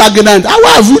you stagnant?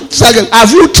 Why have you stagnant?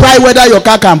 Have you tried whether your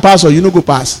car can pass or you no go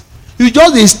pass? You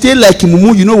just stay like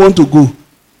mumu, you don't want to go.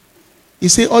 He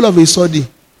said, all of a sudden,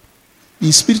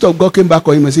 the Spirit of God came back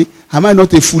on him and said, am I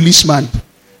not a foolish man?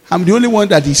 I'm the only one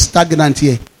that is stagnant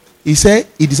here. He said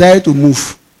he decided to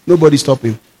move. Nobody stopped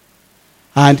him.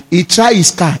 And he tried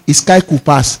his car could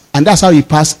pass. And that's how he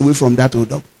passed away from that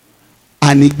hold up.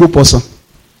 And Igbo person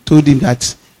told him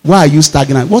that, why are you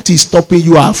stagnant? What is stopping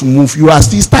you from move? You are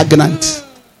still stagnant.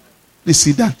 Please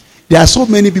sit down. There are so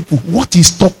many people. What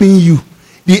is stopping you?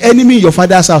 The enemy in your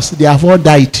father's house, they have all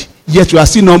died. Yet you are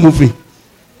still not moving.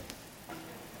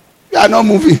 You are not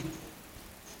moving.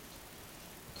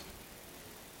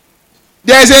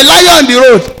 There is a lion on the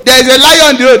road. There is a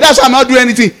lion on the road. That's why I'm not doing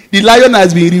anything. The lion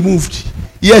has been removed.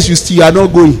 Yes, you still are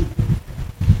not going.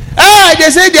 They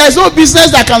say there is no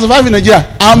business that can survive in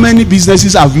Nigeria. How many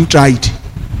businesses have you tried?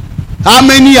 How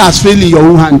many has failed in your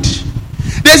own hand?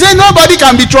 They say nobody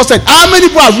can be trusted. How many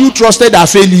people have you trusted that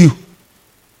fail you?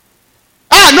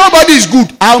 Nobody is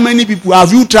good. How many people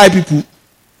have you tried people?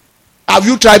 Have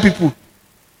you tried people?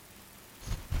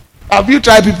 Have you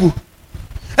tried people?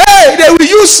 Hey, they will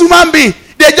use human being.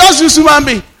 They just use human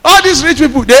being. All these rich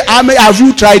people, have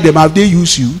you tried them? Have they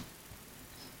used you?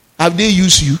 Have they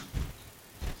used you?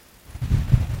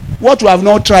 What you have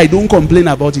not tried, don't complain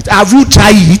about it. Have you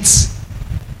tried it?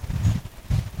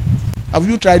 Have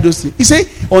you tried those things? He said,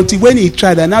 until when he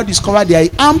tried, I now discovered there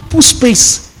is ample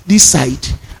space this side,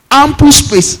 ample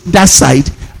space that side,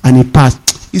 and he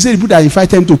passed. He said, the people that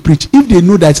invite him to preach, if they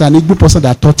know that it's an Igbo person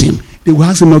that taught him, they will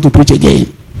ask him not to preach again.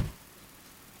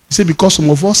 He said, because some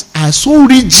of us are so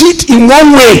rigid in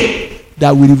one way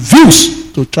that we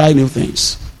refuse to try new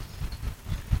things.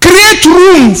 Create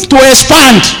room to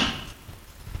expand.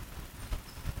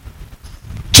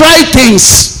 Try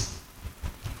things.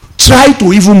 Try to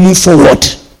even move forward.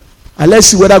 And let's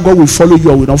see whether God will follow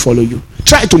you or will not follow you.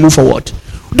 Try to move forward.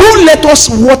 Don't let us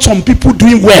watch some people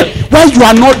doing well while you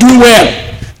are not doing well.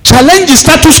 Challenge the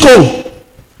status quo.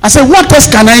 I say, what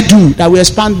else can I do that will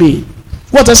expand me?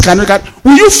 What else can I do?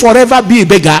 Will you forever be a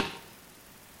beggar?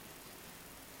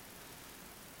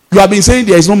 You have been saying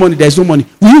there is no money, there is no money.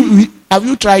 Have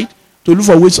you tried to look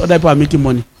for ways other people are making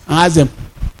money and ask them?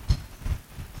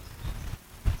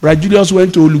 Brother Julius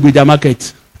went to Olugbeja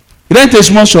market. Rent a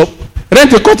small shop,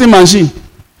 rent a cutting machine.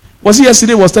 Was he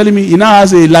yesterday was telling me he now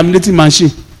has a laminating machine.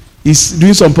 He's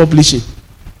doing some publishing.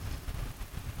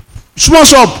 Small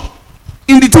shop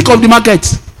in the thick of the market.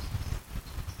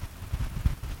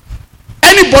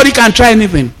 Anybody can try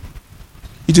anything.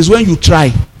 It is when you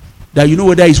try that you know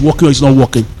whether it's working or it's not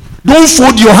working. Don't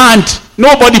fold your hand.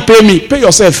 Nobody pay me. Pay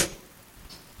yourself.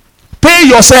 Pay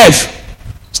yourself.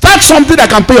 Start something that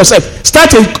can pay yourself.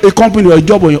 Start a company or a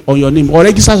job on your name, or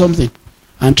register something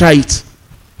and try it.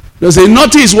 They'll say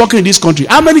nothing is working in this country.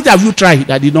 How many have you tried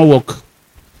that did not work?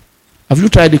 Have you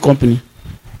tried the company?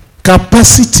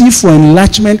 Capacity for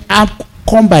enlargement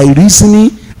come by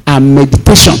reasoning and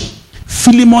meditation.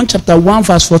 Philemon chapter 1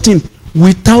 verse 14.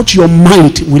 Without your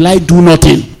mind will I do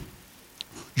nothing.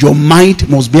 Your mind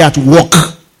must be at work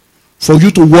for you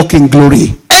to walk in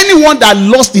glory. Anyone that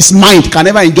lost his mind can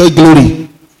never enjoy glory.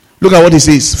 Look at what he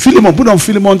says. Philemon, put on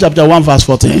Philemon chapter 1 verse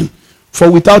 14.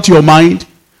 For without your mind,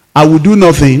 I will do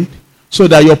nothing, so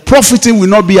that your profiting will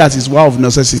not be as his word of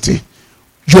necessity.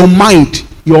 Your mind,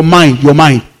 your mind, your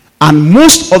mind. And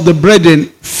most of the brethren,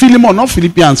 Philemon, not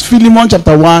Philippians, Philemon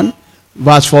chapter 1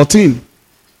 verse 14.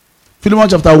 Philemon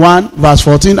chapter 1 verse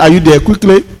 14. Are you there?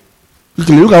 Quickly.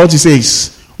 Look at what he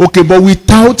says. Okay, but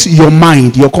without your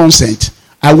mind, your consent,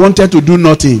 I wanted to do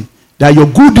nothing, that your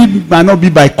good deed might not be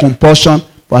by compulsion,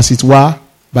 but as it were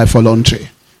by voluntary.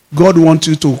 God wants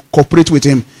you to cooperate with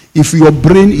him. If your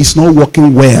brain is not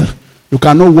working well, you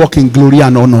cannot walk in glory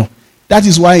and honor. That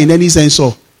is why in any sense,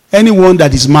 so anyone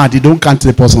that is mad, they don't count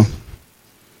the person.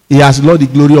 He has lost the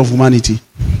glory of humanity.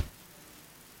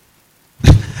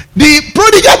 The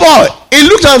prodigal boy, in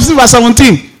Luke chapter 6 verse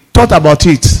 17, thought about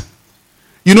it.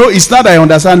 You know, it's not that I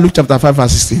understand Luke chapter 5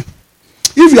 verse 16.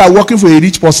 If you are working for a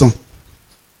rich person,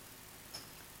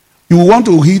 you want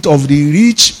to eat of the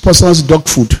rich person's dog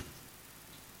food.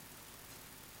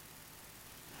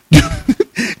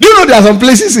 Do you know there are some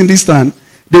places in this town,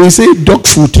 they will say dog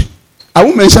food. I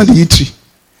won't mention the eatery.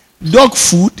 Dog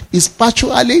food is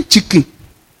partially chicken.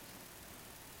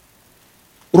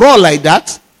 Raw like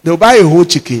that, they will buy a whole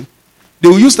chicken. They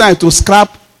will use time to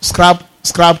scrap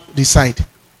the side.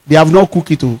 They have not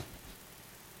cooked it to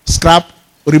scrap,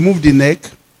 remove the neck.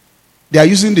 They are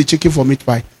using the chicken for meat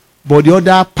pie. But the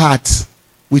other part,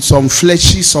 with some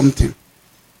fleshy something,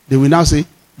 they will now say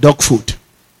dog food.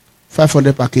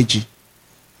 500 per kg.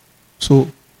 So,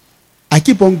 I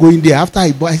keep on going there. After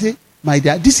I buy, I say, my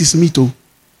dear, this is meat too.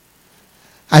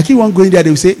 I keep on going there. They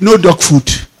will say, no dog food.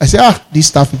 I say, these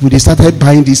staff people, they started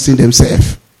buying this thing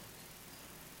themselves.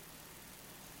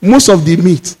 Most of the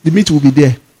meat will be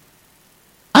there.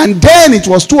 And then it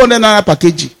was 200 naira per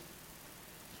kg.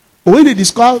 But when they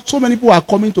discover so many people are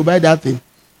coming to buy that thing,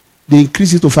 they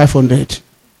increase it to 500.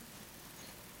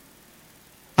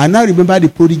 I now remember the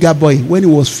prodigal boy when he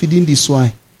was feeding the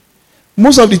swine.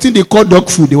 Most of the things they call dog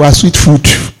food, they were sweet food.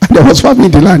 And there was famine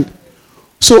in the land.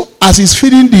 So as he's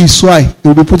feeding the swine, they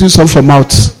will be putting some from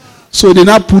out. So they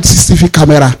now put CCTV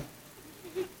camera.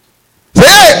 Say,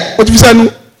 hey, what you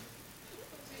say?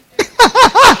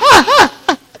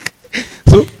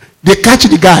 So they catch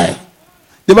the guy.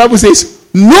 The Bible says,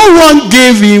 no one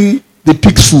gave him the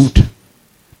pig's food.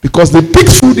 Because the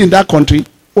pig's food in that country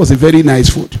was a very nice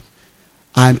food.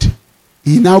 And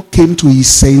he now came to his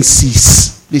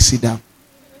senses. Please sit down.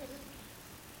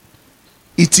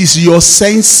 It is your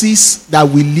senses that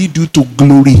will lead you to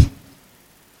glory.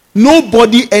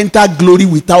 Nobody enter glory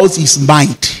without his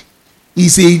mind.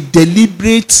 It's a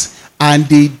deliberate and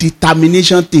the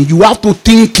determination thing. You have to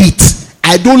think it.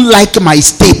 I don't like my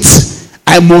state.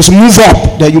 I must move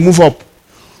up. Then you move up.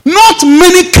 Not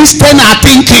many Christians are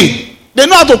thinking. They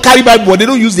know how to carry Bible, but they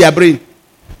don't use their brain.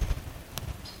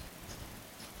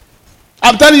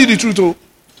 I'm telling you the truth. Oh.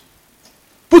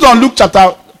 Put on Luke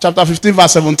chapter 15,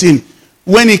 verse 17.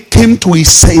 When he came to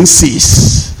his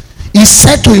senses, he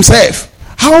said to himself,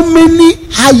 how many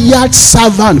hired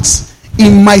servants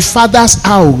in my father's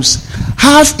house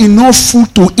have enough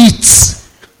food to eat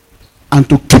and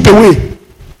to keep away?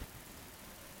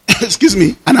 Excuse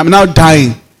me. And I'm now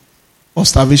dying of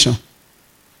starvation.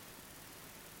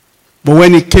 But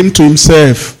when he came to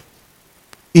himself,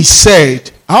 he said,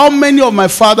 how many of my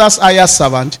father's hired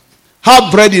servants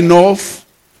have bread enough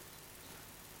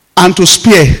and to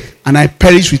spare, and I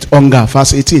perish with hunger?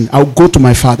 Verse 18. I'll go to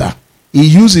my father. He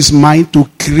used his mind to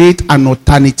create an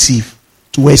alternative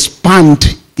to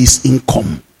expand his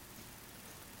income.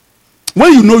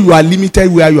 When you know you are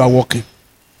limited where you are working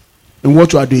and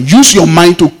what you are doing, use your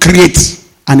mind to create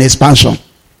an expansion.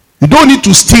 You don't need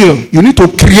to steal. You need to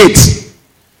create.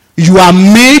 You are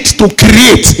made to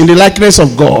create in the likeness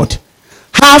of God.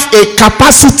 Have a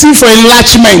capacity for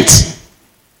enlargement.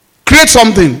 Create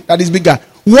something that is bigger.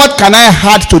 What can I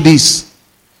add to this?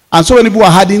 And so many people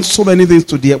are adding so many things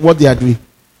to what they are doing.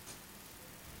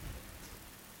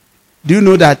 Do you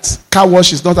know that car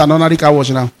wash is not an ordinary car wash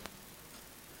now?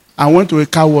 I went to a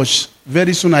car wash.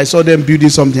 Very soon I saw them building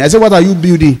something. I said, what are you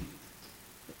building?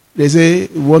 They say,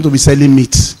 we want to be selling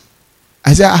meat.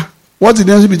 I said, what's the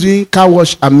difference between car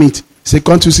wash and meat? He said,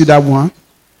 can't you see that one?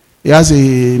 He has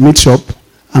a meat shop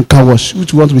and car wash.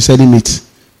 Which want to be selling meat?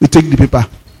 We take the paper.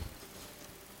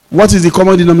 What is the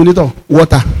common denominator?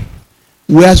 Water.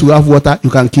 Where you have water, you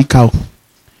can kill cow.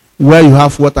 Where you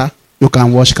have water, you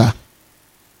can wash car.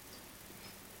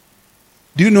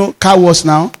 Do you know car wash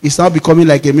now is now becoming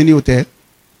like a mini hotel?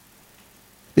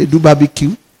 They do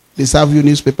barbecue. They serve you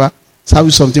newspaper. Serve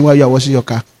you something while you are washing your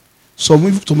car. Some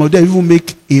of them even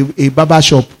make a barber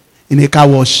shop in a car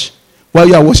wash. While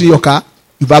you are washing your car,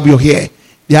 you barb your hair.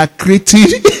 They are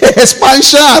creating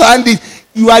expansion around it.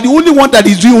 You are the only one that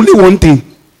is doing only one thing.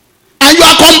 And you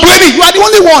are complaining. You are the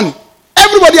only one.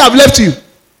 Everybody have left you.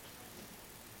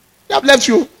 They have left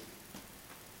you.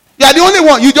 You are the only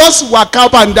one. You just walk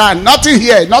up and down. Nothing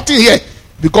here. Nothing here.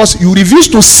 Because you refuse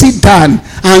to sit down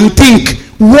and think,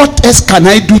 what else can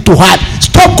I do to add?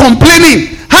 Stop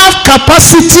complaining. Have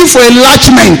capacity for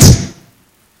enlargement.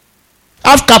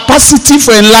 Have capacity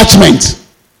for enlargement.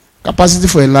 Capacity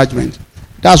for enlargement.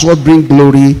 That's what brings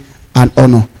glory and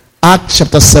honor. Acts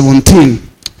chapter 17,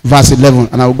 verse 11.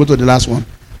 And I will go to the last one.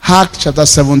 Acts chapter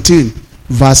 17,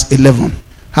 verse 11.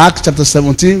 Acts chapter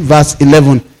 17, verse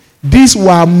 11. These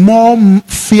were more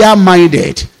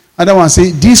fair-minded. Another one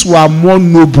say, these were more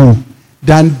noble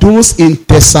than those in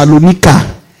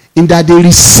Thessalonica, in that they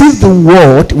received the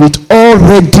word with all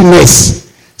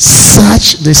readiness.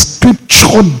 Search the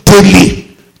scripture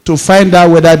daily to find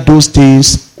out whether those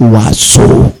things were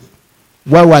so.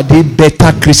 Why were they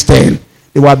better Christian?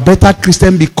 They were better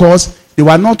Christian because they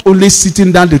were not only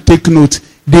sitting down to take note.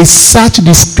 They searched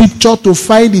the scripture to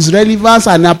find its relevance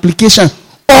and application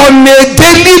on a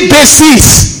daily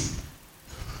basis.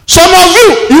 Some of you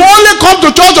only come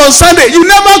to church on Sunday. You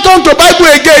never turn to Bible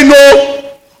again,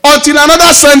 no. Until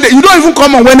another Sunday. You don't even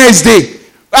come on Wednesday.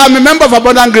 I'm a member of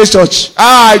Abundant Grace Church.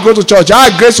 I go to church.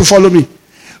 Grace to follow me.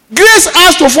 Grace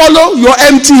has to follow your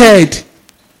empty head.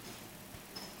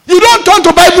 You don't turn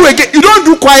to Bible again. You don't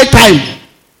do quiet time.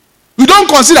 You don't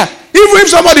consider. Even if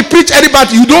somebody preach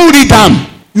anybody, you don't read them.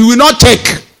 You will not check.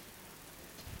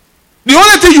 The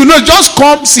only thing you know is just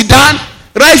come, sit down,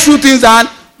 write few things down,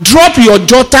 drop your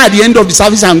jotter at the end of the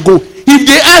service and go. If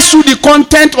they ask you the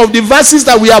content of the verses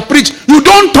that we have preached, you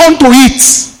don't turn to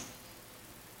it.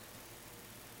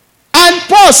 And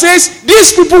Paul says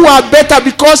these people were better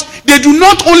because they do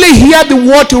not only hear the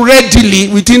word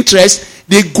readily with interest,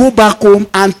 they go back home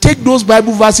and take those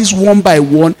Bible verses one by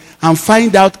one and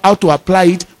find out how to apply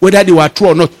it, whether they were true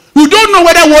or not. You don't know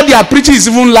whether what they are preaching is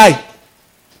even lie.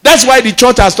 That's why the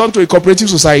church has turned to a cooperative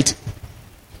society.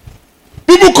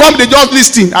 People come, they just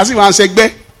listen as if I'm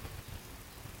Segbe.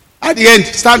 At the end,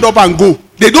 stand up and go.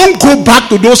 They don't go back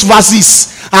to those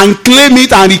verses and claim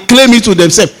it and reclaim it to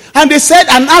themselves. And they said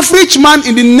an average man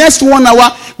in the next 1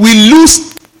 hour will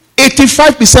lose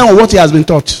 85% of what he has been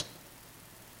taught.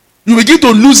 You begin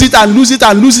to lose it and lose it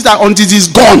and lose it until it is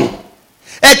gone.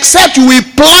 Except you will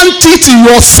plant it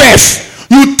yourself.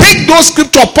 You take those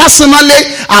scriptures personally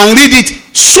and read it.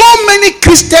 So many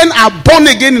Christians are born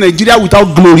again in Nigeria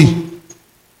without glory.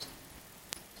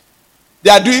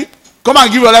 They are doing, come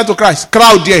and give your life to Christ.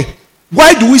 Crowd there.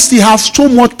 Why do we still have so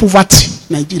much poverty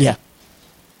in Nigeria?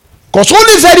 Because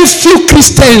only very few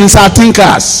Christians are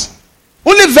thinkers.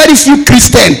 Only very few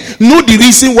Christians know the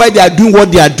reason why they are doing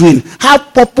what they are doing.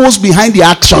 Have purpose behind the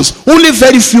actions. Only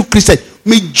very few Christians.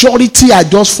 Majority are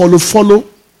just follow.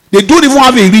 They don't even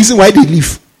have a reason why they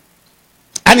live.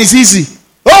 And it's easy.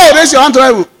 Oh, raise your hand to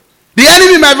heaven. The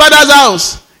enemy in my father's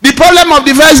house. The problem of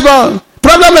the firstborn.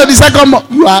 Problem of the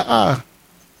secondborn. You are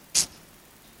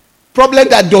problem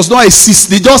that does not exist.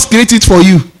 They just create it for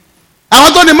you. I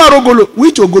want to know Ogolo.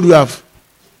 Which Ogolo you have?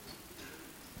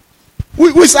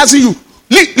 Who is asking you?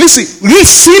 Listen.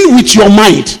 Reason with your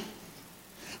mind.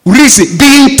 Reason.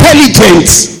 Be intelligent.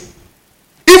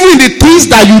 Even in the things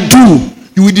that you do,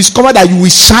 you will discover that you will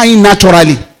shine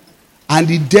naturally. And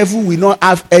the devil will not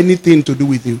have anything to do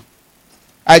with you.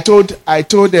 I told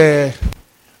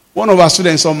one of our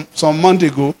students some month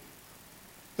ago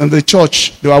in the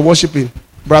church, they were worshiping.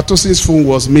 Bratosin's phone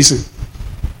was missing.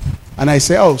 And I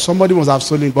said, oh, somebody must have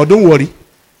stolen it. But don't worry,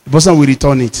 the person will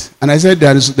return it. And I said,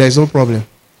 there is no problem.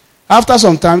 After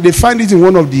some time, they find it in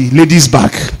one of the ladies'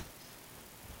 bag.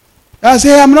 I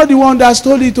say, I'm not the one that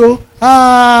stole it. The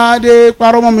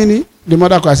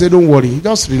mother, I said, don't worry,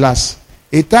 just relax.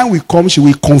 A time will come, she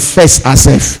will confess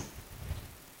herself.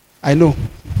 I know.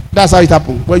 That's how it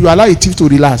happens. When you allow a thief to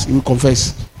relax, he will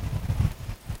confess.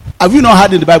 Have you not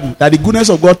heard in the Bible that the goodness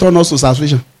of God turns us to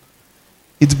salvation?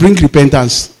 It brings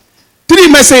repentance.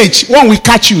 3 messages. One will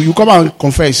catch you. You come and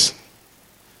confess.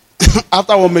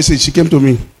 After one message, she came to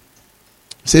me.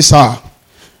 Say, sir,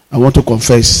 I want to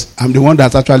confess. I'm the one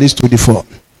that actually stood before.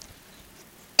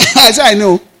 I said, I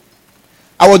know.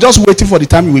 I was just waiting for the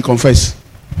time you will confess.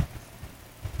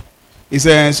 He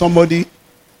said, somebody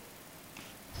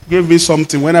gave me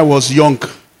something when I was young.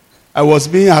 I was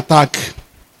being attacked.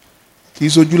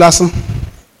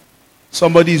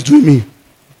 Somebody is doing me.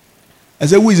 I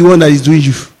said, who is the one that is doing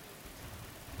you?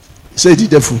 He said, the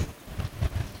devil.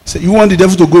 I said, you want the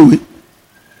devil to go away?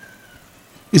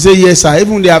 He said, yes, sir.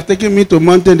 Even they have taken me to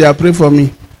mountain, they are praying for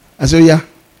me. I said, yeah.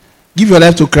 Give your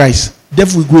life to Christ.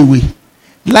 Devil will go away.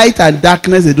 Light and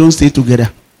darkness, they don't stay together.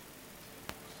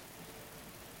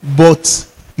 But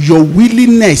your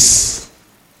willingness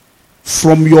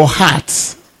from your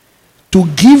heart to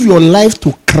give your life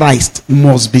to Christ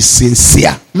must be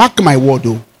sincere. Mark my word,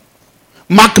 though.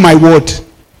 Mark my word.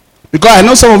 Because I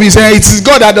know some of you say it is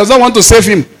God that does not want to save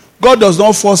him. God does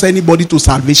not force anybody to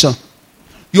salvation.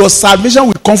 Your salvation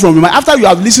will come from your mind. After you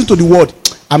have listened to the word,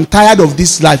 I'm tired of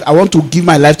this life. I want to give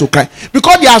my life to Christ.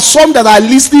 Because there are some that are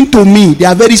listening to me. They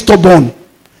are very stubborn.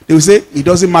 They will say, it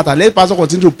doesn't matter. Let the pastor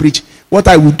continue to preach. What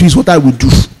I will do is what I will do.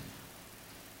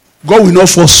 God will not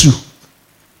force you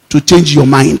to change your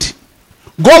mind.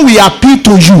 God will appeal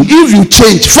to you. If you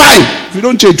change, fine. If you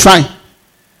don't change, fine.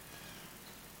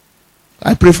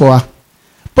 I pray for her.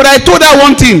 But I told her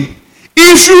one thing.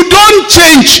 If you don't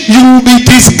change, you will be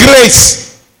disgraced.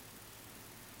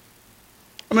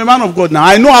 I'm a man of God now.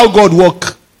 I know how God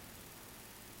works.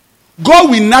 God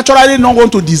will naturally not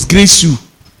want to disgrace you.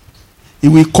 He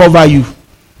will cover you.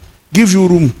 Give you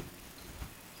room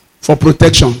for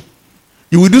protection.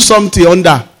 You will do something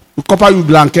under. Will cover you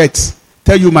blankets.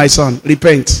 Tell you, my son,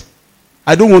 repent.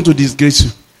 I don't want to disgrace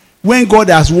you. When God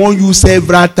has warned you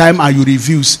several times and you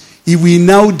refuse, he will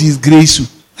now disgrace you.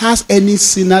 Has any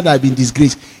sinner that has been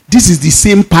disgraced? This is the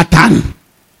same pattern.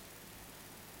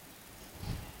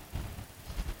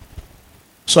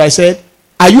 So I said,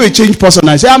 are you a changed person?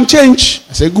 I said, I'm changed.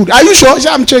 I said, good. Are you sure? I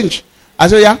said, I'm changed. I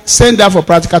said, yeah. Send her for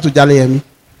practical to Jaleyemi.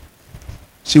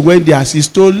 She went there. She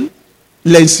stole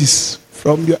lenses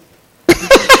from your...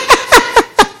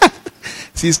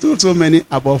 She stole so many,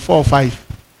 about 4 or 5.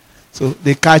 So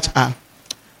they catch her.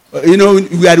 You know,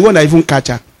 we are the one that even catch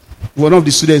her. One of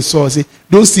the students saw, say,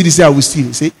 don't steal this, I will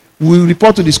steal. Say, we will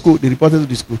report to the school. They reported to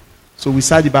the school. So we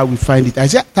search the bag, we find it. I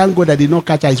said, thank God that they did not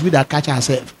catch her. It's we that catch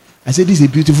herself. I said, this is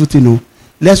a beautiful thing. Oh.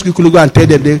 Let's quickly go and tell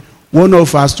them that one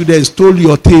of our students stole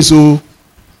your things.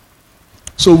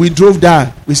 So we drove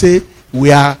down. We say,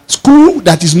 we are school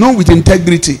that is known with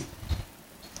integrity.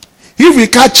 If we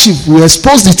catch him, we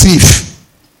expose the thief.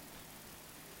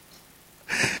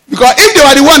 Because if they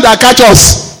were the one that catch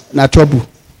us, na trouble.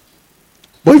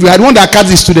 But if you are the one that catch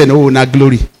the student, oh, na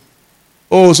glory.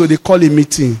 Oh, so they call a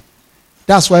meeting.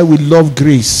 That's why we love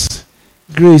Grace.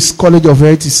 Grace College of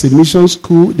Health is a mission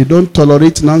school. They don't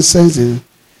tolerate nonsense.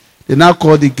 They now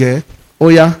call the girl. Oh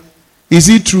yeah, is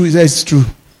it true? He says it's true.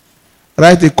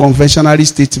 Write a confessionary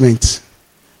statement.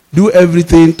 Do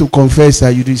everything to confess that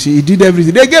you did. He did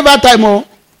everything. They gave her time,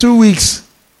 2 weeks.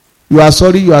 You are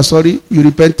sorry, you are sorry. You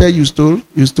repented, you stole.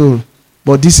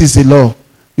 But this is the law.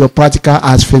 Your practical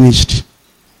has finished.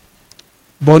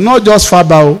 But not just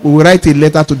Faba. We will write a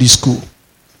letter to the school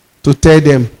to tell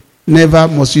them, never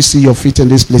must you see your feet in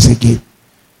this place again.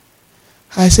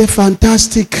 I said,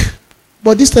 fantastic.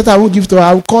 But this letter I won't give to her.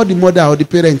 I will call the mother or the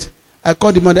parent. I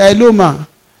call the mother. Hello, ma.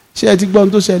 She had to go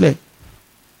to sell.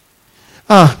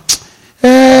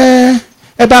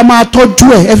 Eba ma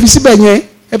tọ́jú ẹ fi síbẹ̀ yẹn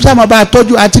ẹ bí sáà bá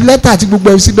tọ́jú àti lẹ́tà àti gbogbo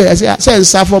ẹ fi síbẹ̀ ẹ ṣe ń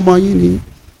sá fọmọ yín ni.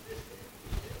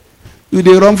 You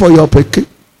dey run for your pikin.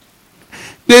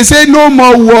 They say no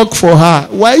more work for her.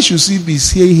 Why should she be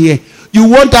staying here? You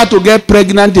want her to get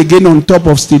pregnant again on top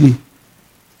of stealing?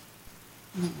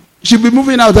 She'll be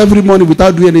moving out every morning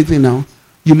without doing anything now.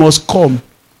 You must come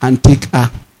and take her.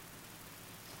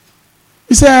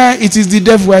 He said, it is the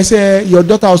devil. I said, your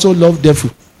daughter also loved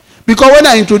devil. Because when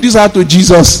I introduced her to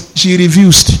Jesus, she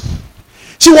refused.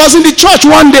 She was in the church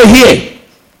one day here.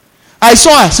 I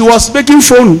saw her. She was making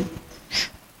phone.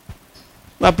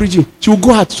 We are preaching. She will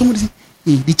go out. Somebody say,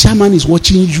 hey, the chairman is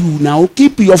watching you now.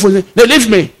 Keep your phone. They leave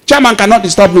me. Chairman cannot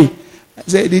disturb me. I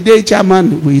said, the day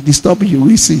chairman will disturb you,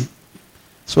 we see.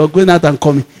 So going out and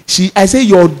coming. I say,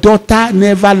 your daughter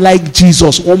never liked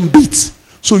Jesus one bit.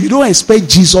 So you don't expect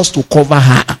Jesus to cover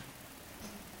her.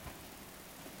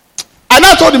 And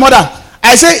I told the mother,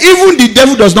 I say, even the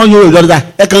devil does not know your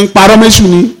daughter. I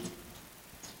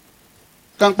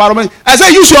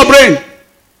say, use your brain.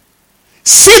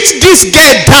 Sit this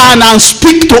girl down and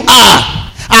speak to her.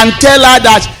 And tell her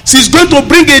that she's going to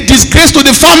bring a disgrace to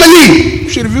the family.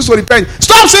 She refused to repent.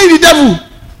 Stop saying the devil.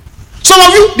 Some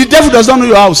of you, the devil does not know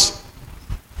your house.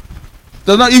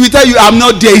 Does not. He will tell you, I'm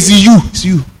not there. It's you. It's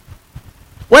you.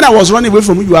 When I was running away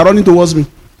from you, you are running towards me.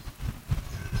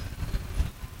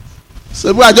 So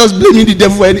people are just blaming the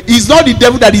devil. And it's not the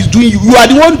devil that is doing you. You are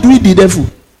the one doing the devil.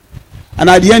 And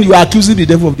at the end, you are accusing the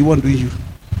devil of the one doing you.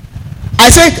 I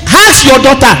said, ask your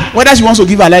daughter whether she wants to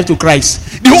give her life to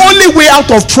Christ. The only way out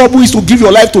of trouble is to give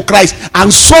your life to Christ.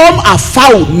 And some are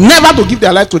found never to give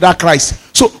their life to that Christ.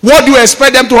 So what do you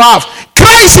expect them to have?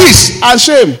 Crisis and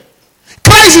shame.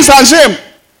 Crisis and shame.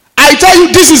 I tell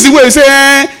you, this is the way. You say,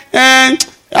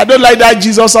 I don't like that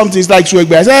Jesus something. It's like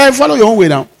Swegbe. I say, follow your own way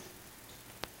now.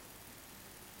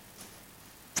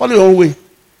 Follow your own way.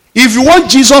 If you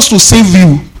want Jesus to save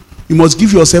you, you must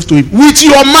give yourself to him. With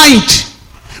your mind.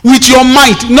 With your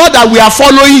mind. Not that we are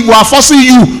following, we are forcing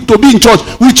you to be in church.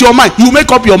 With your mind. You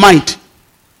make up your mind.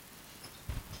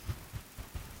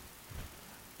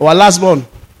 Our last born,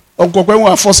 Uncle Kwen, we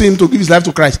are forcing him to give his life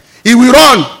to Christ. He will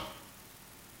run.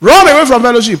 Run away from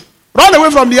fellowship. Run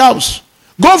away from the house.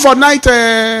 Go for night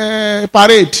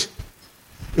parade.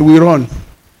 He will run.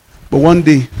 But one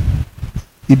day,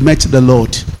 he met the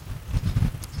Lord.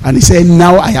 And he said,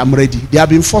 now I am ready. They have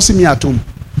been forcing me at home.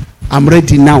 I'm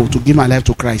ready now to give my life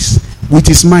to Christ. With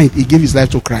his mind, he gave his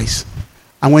life to Christ.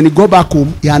 And when he got back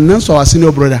home, he announced to our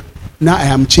senior brother, now I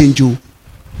am changed.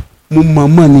 My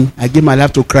money, I give my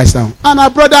life to Christ now. And our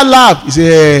brother laughed. He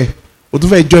said,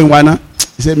 join Wana.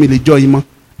 He said, me join him.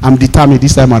 I'm determined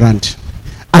this time around.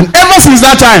 And ever since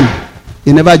that time,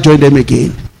 he never joined them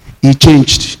again. He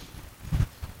changed.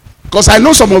 Because I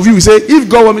know some of you will say, if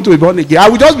God want me to be born again, I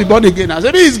will just be born again. I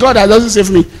say, it's God that doesn't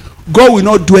save me. God will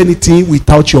not do anything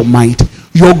without your mind.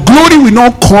 Your glory will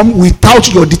not come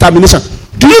without your determination.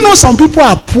 Do you know some people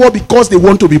are poor because they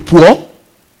want to be poor?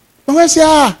 And I say,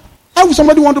 how would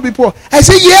somebody want to be poor? I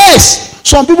say, yes.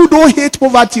 Some people don't hate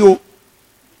poverty.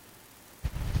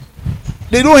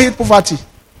 They don't hate poverty.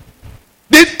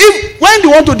 When they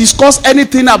want to discuss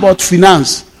anything about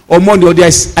finance or money, or there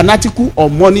is an article or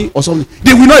money or something,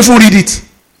 they will not even read it.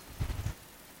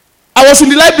 I was in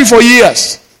the library for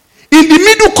years. In the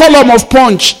middle column of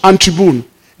Punch and Tribune,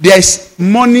 there is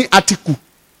money article.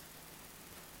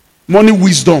 Money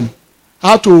wisdom.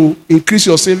 How to increase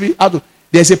your saving.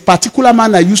 There's a particular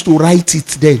man I used to write it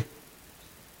then.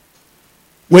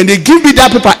 When they give me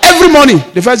that paper, every morning,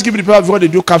 they first give me the paper before they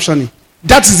do captioning.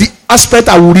 That is the aspect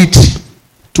I will read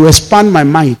to expand my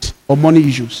mind on money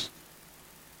issues.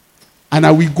 And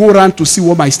I will go around to see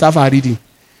what my staff are reading.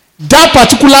 That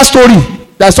particular story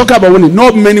that's talking about money,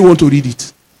 not many want to read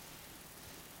it.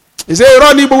 They say,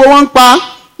 Ronnie, but one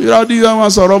pa,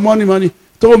 money.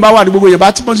 Tó bá wà ní gbogbo yẹn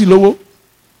bá tí wọ́n sì lówó.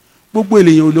 Gbogbo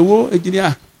èlèyàn lówó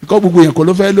engineer because gbogbo yẹn kò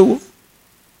ló fẹ́ lówó.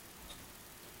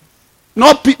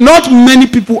 Not many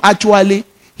people actually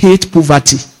hate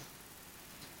poverty.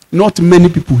 Not many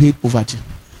people hate poverty.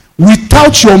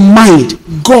 Without your mind,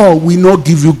 God will not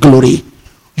give you glory.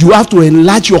 You have to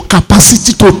enlarge your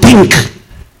capacity to think.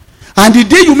 And the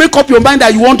day you make up your mind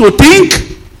that you want to think,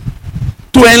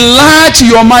 to enlarge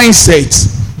your mindset,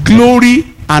 glory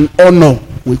and honor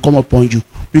will come upon you.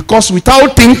 Because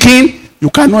without thinking, you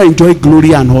cannot enjoy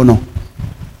glory and honor.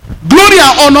 Glory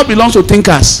and honor belongs to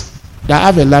thinkers that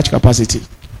have a large capacity.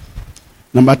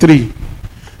 Number three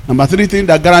thing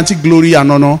that guarantee glory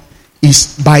and honor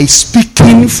is by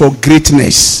speaking for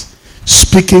greatness.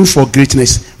 Speaking for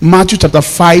greatness. Matthew chapter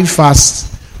 5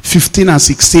 verse 15 and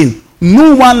 16.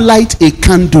 No one light a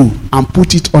candle and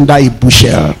put it under a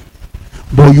bushel,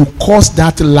 but you cause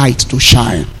that light to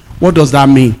shine. What does that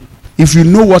mean? If you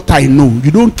know what I know,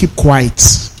 you don't keep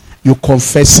quiet. You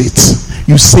confess it.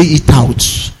 You say it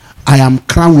out. I am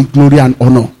crowned with glory and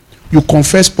honor. You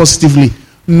confess positively.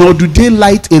 Nor do they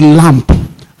light a lamp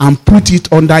and put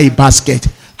it under a basket.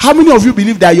 How many of you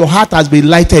believe that your heart has been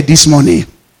lighted this morning?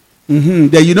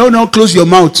 Then you don't close your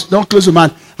mouth. Don't close your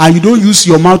mouth. And you don't use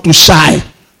your mouth to shine.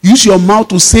 Use your mouth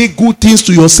to say good things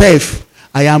to yourself.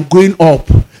 I am going up.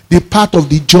 The path of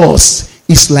the just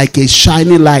is like a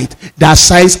shining light that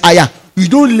shines higher. You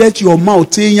don't let your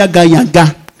mouth say yaga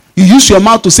yaga. You use your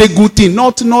mouth to say good things,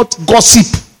 not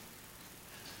gossip.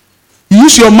 You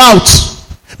use your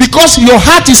mouth because your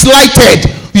heart is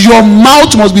lighted. Your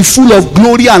mouth must be full of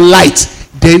glory and light.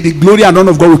 Then the glory and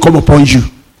honor of God will come upon you.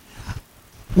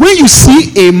 When you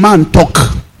see a man talk,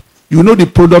 you know the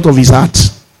product of his heart.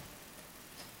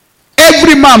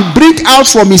 Every man bring out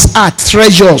from his heart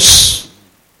treasures,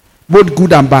 both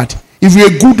good and bad. If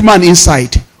you're a good man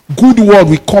inside, good word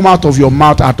will come out of your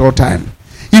mouth at all time.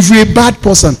 If you're a bad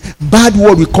person, bad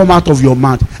word will come out of your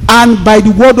mouth. And by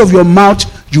the word of your mouth,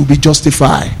 you'll be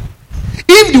justified.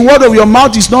 If the word of your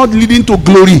mouth is not leading to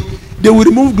glory, they will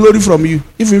remove glory from you,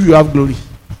 even if you have glory.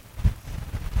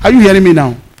 Are you hearing me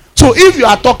now? So if you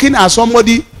are talking as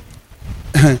somebody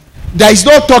that is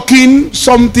not talking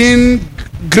something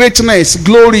greatness,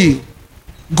 glory,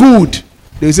 good,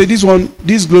 they will say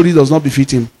this glory does not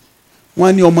befit him.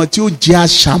 When your Matthew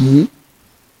Jashamu,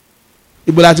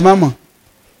 Ibulati Mama,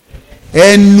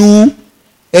 Enu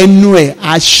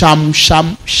Asham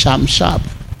Sham.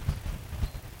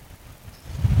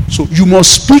 So you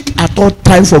must speak at all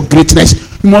time for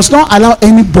greatness. You must not allow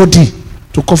anybody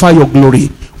to cover your glory.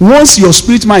 Once your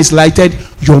spirit man is lighted,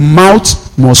 your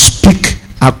mouth must speak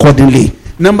accordingly.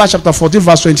 Numbers chapter 14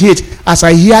 verse 28. As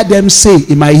I hear them say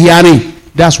in my hearing,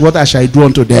 that's what I shall do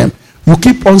unto them. You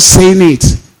keep on saying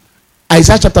it.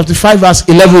 Isaiah chapter 55 verse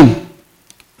 11.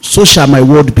 So shall my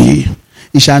word be.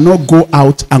 It shall not go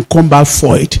out and come back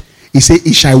void. He said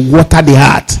it shall water the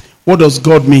heart. What does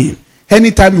God mean?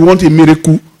 Anytime you want a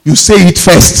miracle, you say it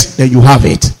first, then you have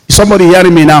it. Is somebody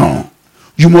hearing me now?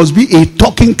 You must be a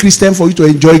talking Christian for you to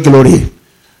enjoy glory.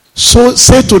 So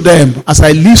say to them, as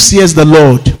I live, says the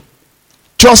Lord,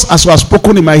 just as was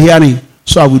spoken in my hearing,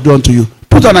 so I will do unto you.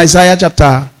 Put on Isaiah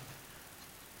chapter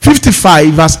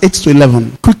 55 verse 8 to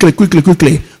 11.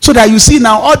 Quickly. So that you see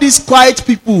now all these quiet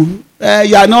people,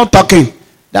 you are not talking.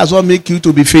 That's what makes you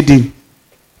to be feeding.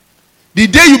 The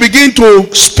day you begin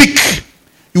to speak,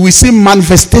 you will see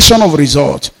manifestation of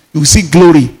result. You will see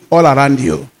glory all around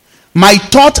you. My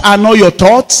thoughts are not your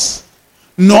thoughts,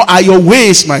 nor are your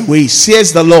ways my ways,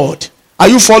 says the Lord. Are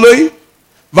you following?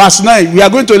 Verse 9. We are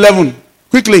going to 11.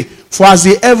 Quickly. For as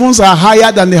the heavens are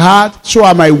higher than the earth, so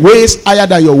are my ways higher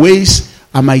than your ways,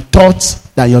 and my thoughts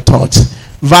than your thoughts.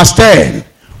 Verse 10.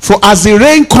 For as the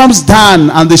rain comes down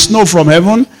and the snow from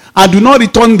heaven, and do not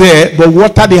return there, but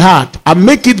water the heart, and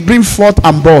make it bring forth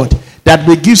and bud, that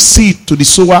may give seed to the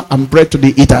sower and bread to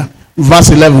the eater. Verse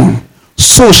 11.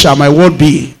 So shall my word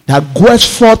be, that goeth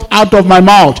forth out of my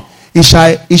mouth. It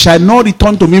shall not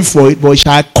return to me for it, but it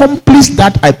shall accomplish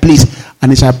that I please,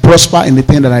 and it shall prosper in the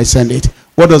thing that I send it.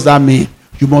 What does that mean?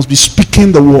 You must be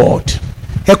speaking the word.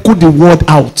 Echo the word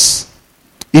out.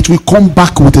 It will come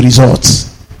back with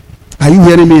results. Are you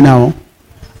hearing me now?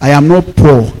 I am not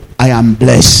poor. I am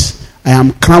blessed. I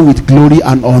am crowned with glory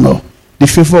and honor. The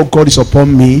favor of God is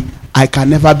upon me. I can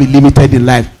never be limited in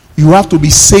life. You have to be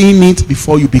saying it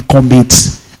before you become it.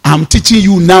 I'm teaching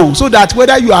you now, so that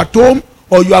whether you are at home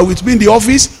or you are with me in the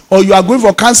office or you are going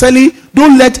for counseling,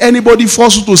 don't let anybody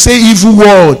force you to say evil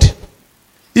word.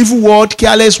 Evil word,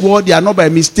 careless word, they are not by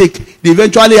mistake. They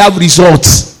eventually have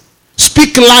results.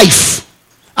 Speak life.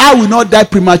 I will not die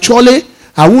prematurely.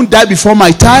 I won't die before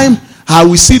my time. I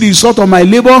will see the result of my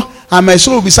labor and my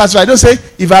soul will be satisfied. Don't say,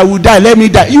 if I will die, let me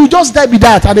die. You just die, be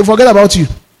that, and they forget about you.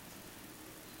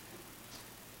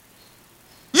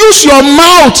 Use your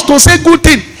mouth to say good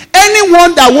things.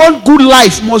 Anyone that wants good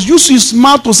life must use his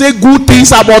mouth to say good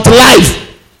things about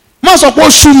life. Man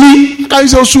suppose sue me. Can you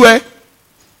say sue?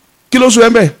 Kilo sue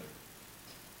mbe.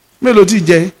 Melody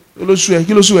je.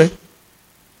 Kilo sue.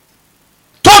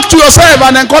 Talk to yourself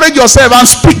and encourage yourself and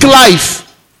speak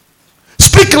life.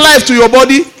 Speak life to your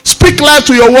body. Speak life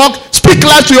to your work. Speak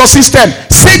life to your system.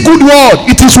 Say good word.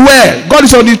 It is well. God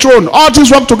is on the throne. All things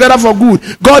work together for good.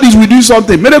 God is with you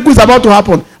something. Miracle is about to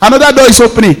happen. Another door is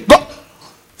opening. God,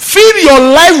 fill your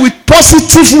life with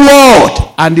positive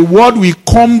word, and the word will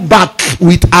come back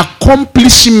with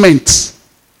accomplishment.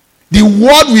 The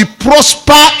word will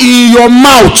prosper in your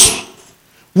mouth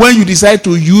when you decide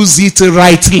to use it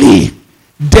rightly.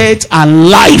 Death and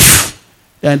life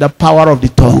are in the power of the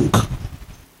tongue.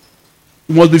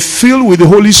 You must be filled with the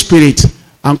Holy Spirit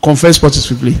and confess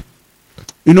positively.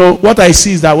 You know, what I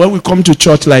see is that when we come to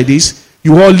church like this,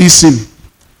 you all listen.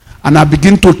 And I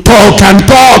begin to talk and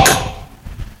talk.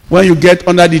 When you get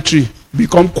under the tree,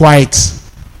 become quiet.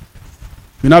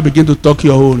 You now begin to talk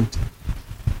your own.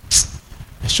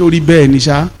 Surely bear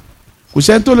Nisha. Kò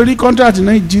sẹ́ni tó lórí contract in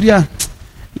Nigeria.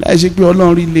 Láì ṣe pé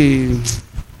Ọlọ́run rí lè.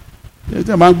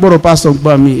 Ẹ máa ń gbọ́rọ̀ pastor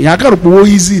gbà mí. Ìyá kẹ́rù pé owó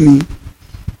easy ni.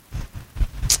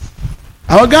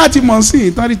 Àwọn gáà ti mọ̀ sí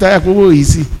ìtàn retire pé owó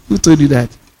easy. Who told you that?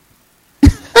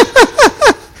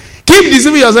 Keep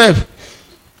deceiving yourself.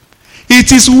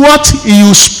 It is what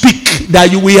you speak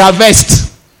that you will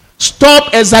harvest.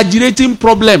 Stop exaggerating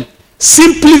problem.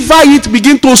 Simplify it.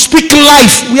 Begin to speak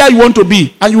life where you want to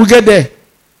be, and you will get there.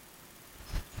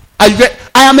 I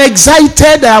am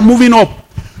excited. I am moving up.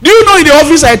 Do you know in the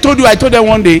office I told them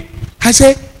one day, I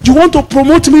said, you want to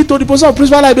promote me to the position of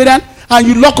principal librarian and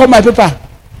you lock up my paper?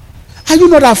 Are you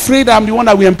not afraid I'm the one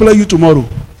that will employ you tomorrow?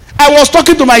 I was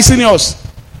talking to my seniors.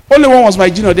 Only one was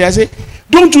my junior there. I said,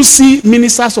 don't you see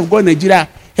ministers of God in Nigeria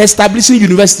establishing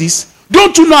universities?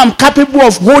 Don't you know I'm capable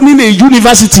of owning a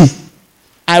university?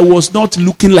 I was not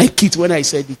looking like it when I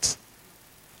said it.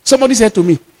 Somebody said to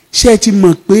me,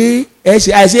 I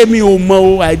said, I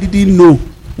didn't know.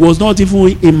 Was not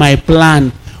even in my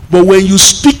plan. But when you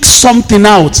speak something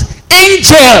out,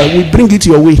 angel will bring it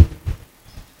your way.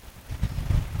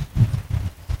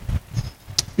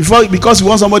 Because you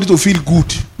want somebody to feel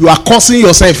good, you are cursing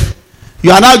yourself.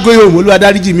 You are not going home. And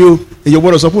you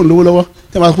want to support low.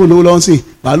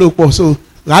 So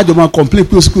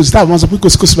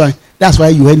that's why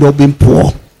you end up being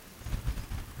poor.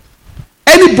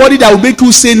 Anybody that will make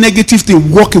you say negative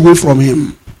thing, walk away from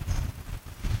him.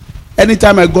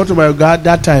 Anytime I go to my God,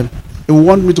 that time, he will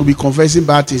want me to be confessing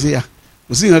bad things.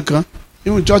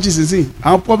 Even churches is in.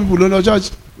 Our poor people don't know church.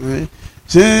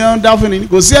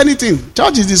 Go see anything.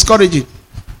 Church is discouraging.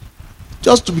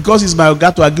 Just because it's my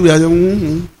God to agree. I was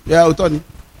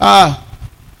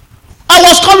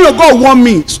coming to God warn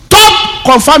me. Stop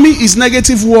confirming his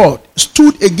negative word.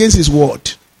 Stood against his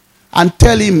word. And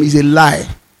tell him it's a lie.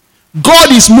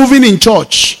 God is moving in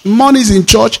church. Money is in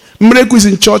church. Miracle is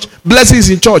in church. Blessing is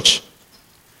in church.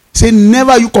 Say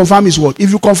never you confirm his word.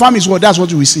 If you confirm his word, that's what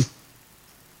you will see.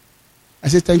 I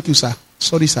said, thank you, sir.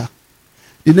 Sorry, sir.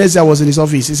 The next day I was in his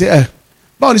office. He said,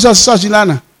 but the church in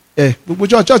Lana.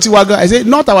 I said,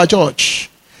 not our church.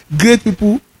 Great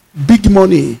people, big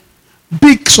money,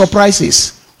 big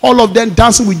surprises. All of them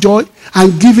dancing with joy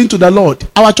and giving to the Lord.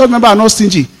 Our church members are not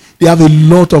stingy. They have a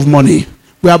lot of money.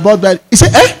 We are about that. He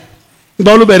said,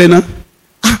 are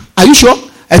you sure?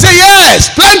 I said, yes,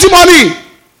 plenty money.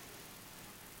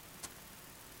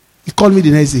 He called me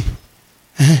the next day.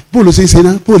 I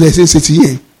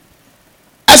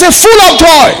said, full of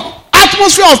joy,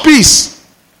 atmosphere of peace.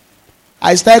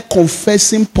 I started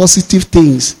confessing positive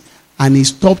things, and he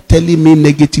stopped telling me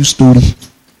negative story.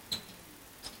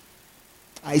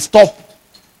 I stopped.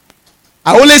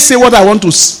 I only say what I want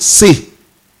to say,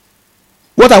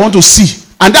 what I want to see,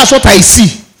 and that's what I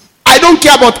see. I don't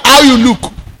care about how you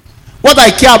look. What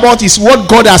I care about is what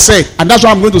God has said, and that's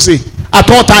what I'm going to say at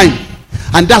all time.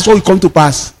 And that's what will come to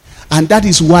pass. And that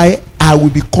is why I will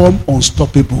become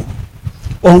unstoppable.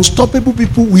 Unstoppable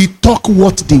people will talk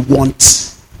what they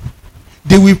want.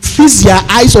 They will fix their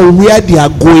eyes on where they are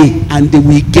going, and they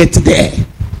will get there.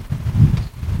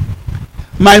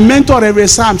 My mentor, Reverend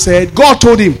Sam, said, God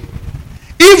told him,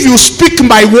 if you speak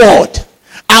my word,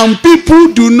 and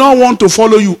people do not want to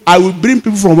follow you, I will bring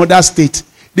people from other states.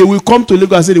 They will come to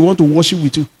Lagos and say they want to worship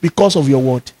with you because of your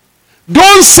word.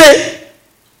 Don't say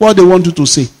what they want you to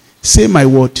say. Say my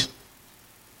word. He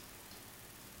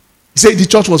said the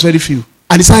church was very few.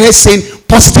 And he started saying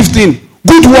positive thing.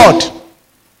 Good word.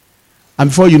 And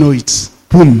before you know it,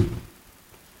 boom.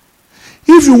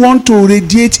 If you want to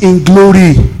radiate in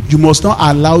glory, you must not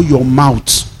allow your mouth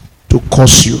to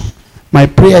curse you. My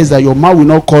prayer is that your mouth will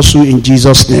not curse you in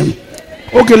Jesus' name.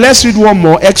 Okay, let's read one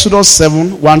more. Exodus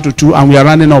 7, 1-2, and we are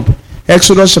running up.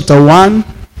 Exodus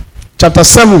chapter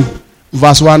 7,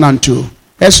 verse 1 and 2.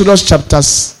 Exodus chapter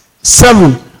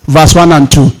 7, verse 1 and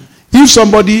 2. If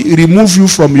somebody remove you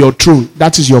from your throne,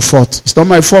 that is your fault. It's not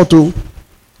my fault, oh.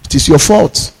 It is your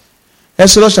fault.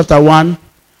 Exodus chapter 1,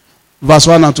 Verse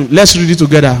 1 and 2. Let's read it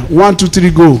together. 1, 2,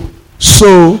 3, go.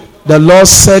 So the Lord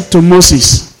said to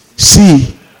Moses,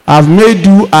 see, I've made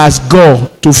you as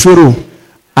God to Pharaoh,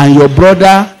 and your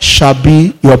brother shall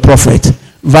be your prophet.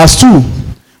 Verse 2.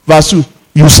 Verse 2.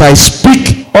 You shall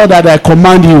speak all that I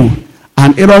command you,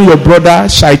 and Aaron your brother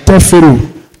shall tell Pharaoh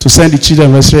to send the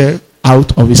children of Israel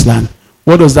out of his land.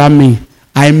 What does that mean?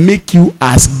 I make you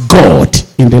as God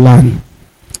in the land.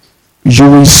 You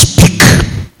will speak,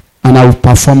 and I will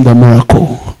perform the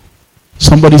miracle.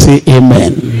 Somebody say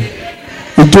amen.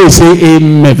 You do say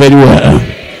amen very well.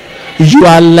 You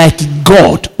are like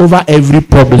God over every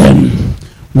problem.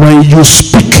 When you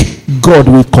speak, God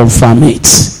will confirm it.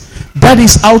 That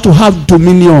is how to have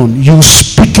dominion. You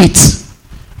speak it.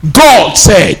 God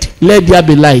said, let there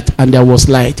be light, and there was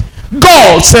light.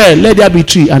 God said, let there be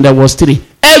tree, and there was tree.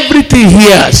 Everything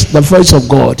hears the voice of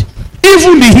God.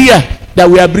 Even the ear that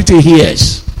we are breathing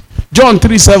hears. John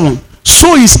 3:7.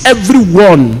 So is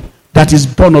everyone that is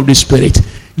born of the Spirit.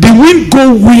 The wind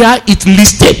go where it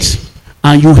listed,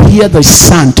 and you hear the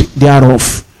sound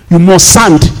thereof. You must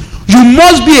sound. You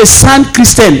must be a sound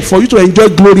Christian for you to enjoy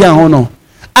glory and honor.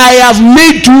 I have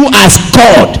made you as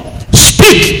God.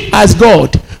 Speak as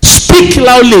God. Speak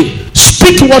loudly.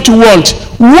 Speak what you want.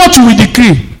 What you will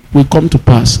decree will come to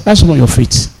pass. That's on your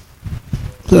feet.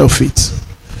 That's on your feet.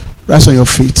 That's on your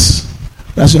feet.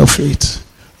 That's on your feet.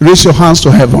 Raise your hands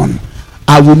to heaven.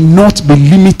 I will not be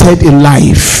limited in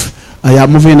life. I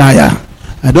am moving higher.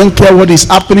 I don't care what is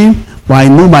happening, but I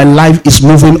know my life is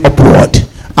moving upward.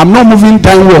 I'm not moving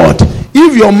downward.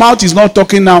 If your mouth is not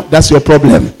talking now, that's your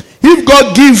problem. If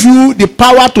God gives you the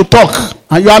power to talk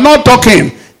and you are not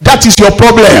talking, that is your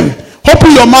problem.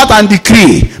 Open your mouth and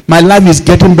decree, my life is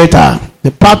getting better.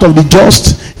 The path of the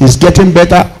just is getting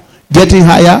better, getting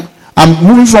higher. I'm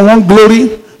moving from one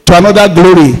glory to another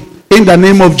glory. In the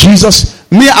name of Jesus,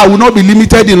 me, I will not be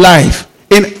limited in life.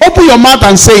 Open your mouth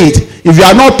and say it. If you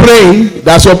are not praying,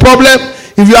 that's your problem.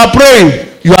 If you are praying,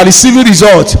 you are receiving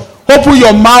results. Open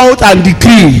your mouth and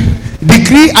decree.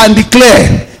 Decree and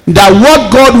declare that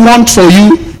what God wants for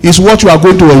you is what you are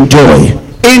going to enjoy.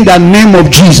 In the name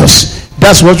of Jesus,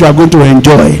 that's what you are going to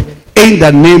enjoy. In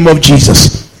the name of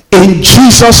Jesus. In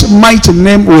Jesus' mighty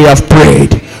name we have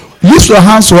prayed. Lift your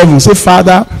hands to heaven. Say,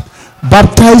 Father,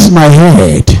 baptize my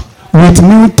head with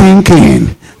new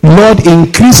thinking. Lord,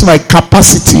 increase my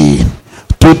capacity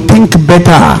to think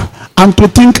better and to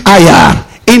think higher.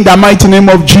 In the mighty name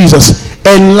of Jesus,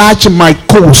 enlarge my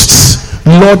coasts.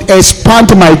 Lord, expand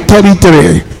my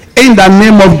territory. In the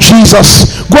name of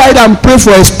Jesus, go ahead and pray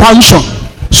for expansion.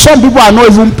 Some people are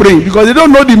not even praying because they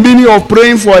don't know the meaning of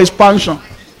praying for expansion.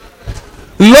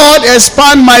 Lord,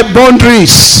 expand my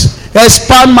boundaries.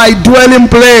 Expand my dwelling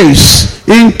place.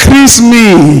 Increase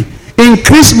me.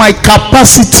 Increase my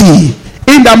capacity.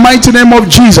 In the mighty name of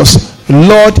Jesus.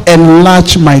 Lord,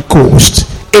 enlarge my coast.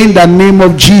 In the name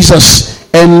of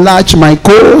Jesus. Enlarge my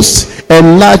coast.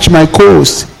 Enlarge my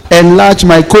coast. Enlarge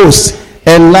my coast.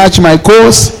 Enlarge my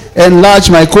coast. Enlarge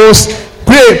my coast.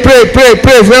 Pray, pray, pray,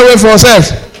 pray. Very well for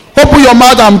yourself. Open your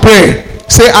mouth and pray.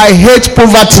 Say, I hate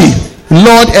poverty.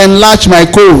 Lord, enlarge my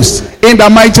coast. In the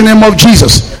mighty name of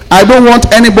Jesus. I don't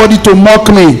want anybody to mock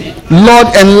me.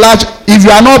 Lord, enlarge. If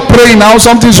you are not praying now,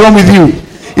 something's wrong with you.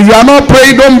 If you are not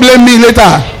praying, don't blame me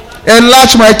later.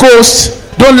 Enlarge my coast.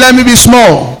 Don't let me be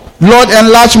small. Lord,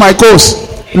 enlarge my coast.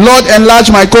 Lord,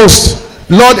 enlarge my coast.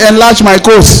 Lord, enlarge my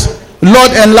coast.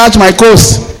 Lord, enlarge my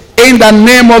coast. In the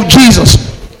name of Jesus.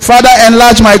 Father,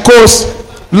 enlarge my coast.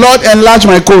 Lord, enlarge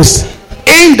my coast.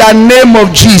 In the name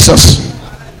of Jesus.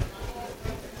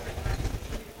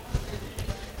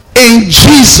 In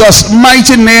Jesus'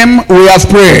 mighty name we have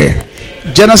prayed.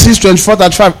 Genesis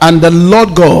 24:35. And the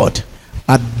Lord God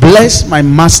had blessed my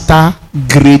master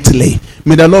greatly.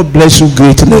 May the Lord bless you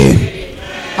greatly.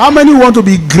 How many want to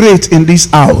be great in this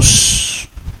house?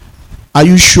 Are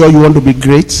you sure you want to be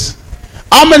great?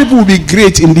 How many people will be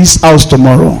great in this house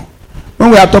tomorrow?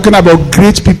 When we are talking about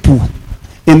great people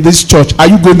in this church, are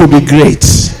you going to be great?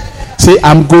 Say,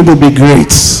 I'm going to be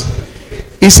great.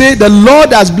 He said, the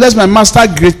Lord has blessed my master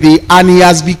greatly, and he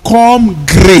has become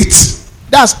great.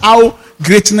 That's how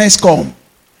greatness comes.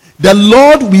 The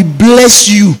Lord will bless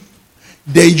you,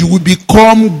 then you will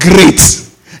become great.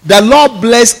 The Lord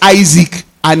blessed Isaac,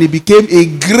 and he became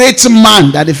a great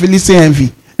man that the Philistine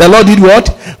envy. The Lord did what?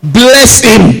 Bless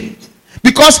him.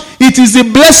 Because it is the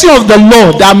blessing of the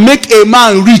Lord that make a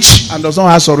man rich and does not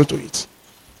have sorrow to it.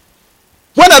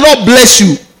 When the Lord bless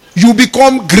you, you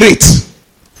become great.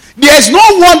 There is no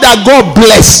one that God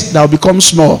bless that will become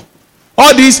small.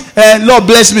 All this, Lord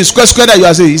bless me, square that you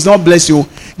are saying, is not bless you.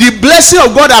 The blessing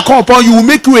of God that come upon you will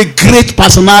make you a great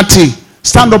personality.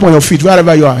 Stand up on your feet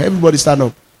wherever you are. Everybody stand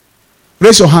up.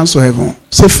 Raise your hands to heaven.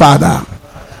 Say, Father,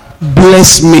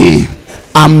 bless me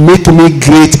and make me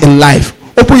great in life.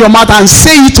 Open your mouth and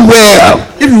say it well.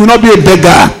 If you will not be a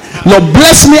beggar, Lord,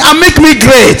 bless me and make me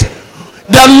great.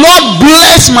 The Lord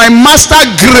bless my master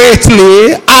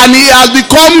greatly, and he has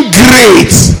become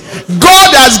great.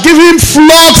 God has given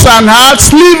flocks and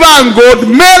herds, silver and gold,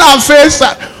 male and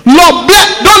female. Lord,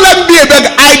 don't let me be a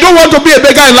beggar. I don't want to be a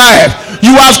beggar in life.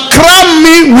 You have crowned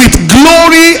me with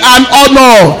glory and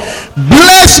honor.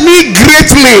 Bless me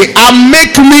greatly and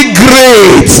make me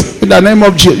great. In the name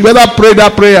of Jesus. You better pray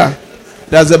that prayer.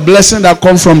 There's a blessing that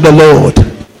comes from the Lord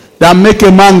that make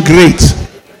a man great.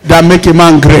 That make a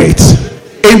man great.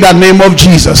 In the name of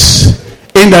Jesus.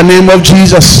 In the name of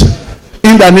Jesus.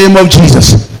 In the name of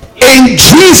Jesus. In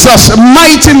Jesus'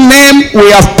 mighty name we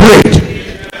have prayed.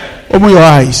 Open your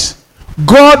eyes.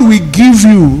 God will give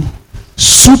you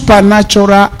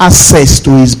supernatural access to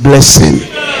his blessing.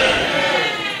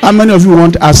 How many of you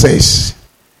want access?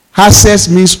 Access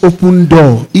means open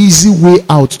door, easy way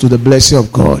out to the blessing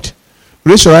of God.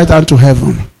 Raise your right hand to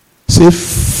heaven. Say,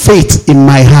 faith in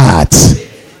my heart,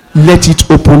 let it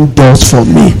open doors for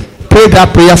me. Pray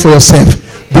that prayer for yourself.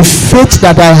 The faith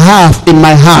that I have in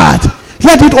my heart,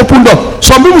 let it open doors.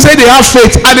 Some people say they have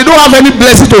faith and they don't have any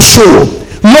blessing to show.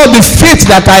 Lord, the faith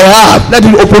that I have, let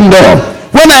it open doors.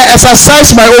 When I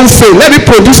exercise my own faith, let it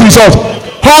produce results.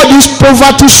 All this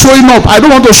poverty showing up, I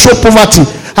don't want to show poverty.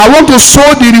 I want to show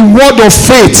the reward of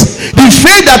faith. The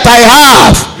faith that I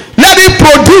have, let it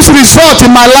produce results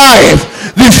in my life.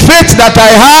 The faith that I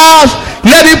have,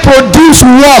 let it produce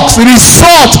works,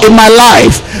 results in my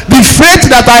life. The faith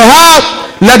that I have,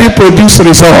 let it produce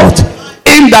results.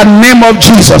 In the name of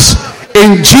Jesus.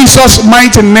 In Jesus'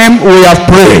 mighty name we have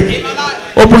prayed.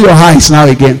 Open your eyes now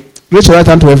again. Raise your right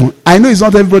hand to heaven. I know it's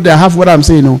not everybody that have what I'm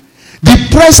saying. No. The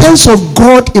presence of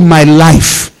God in my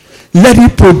life, let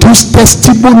it produce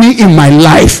testimony in my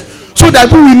life. So that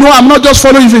people will know I'm not just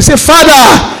following you. Say, Father,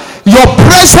 your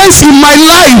presence in my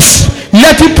life,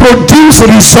 let it produce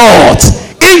results.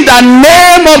 In the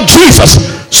name of Jesus.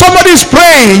 Somebody is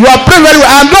praying. You are praying very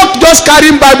well. I'm not just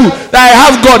carrying Bible that I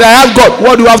have God, I have God.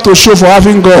 What do you have to show for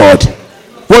having God?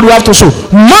 What do you have to show?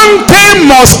 Mountain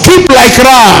must keep like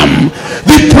ram.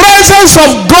 The presence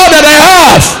of God that I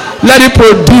have, let it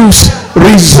produce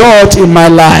result in my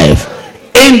life.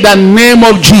 In the name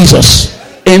of Jesus.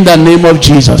 In the name of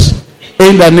Jesus.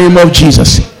 In the name of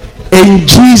Jesus. In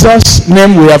Jesus'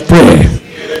 name we have prayed.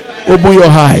 Open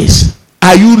your eyes.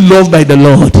 Are you loved by the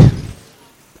Lord?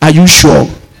 Are you sure?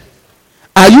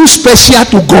 Are you special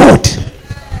to God?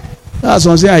 That's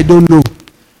what I'm saying. I don't know.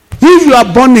 If you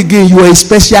are born again, you are a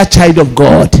special child of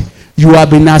God. You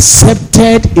have been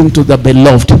accepted into the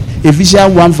beloved.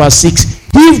 Ephesians 1 verse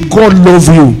 6. If God loves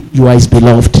you, you are his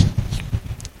beloved.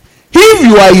 If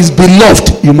you are his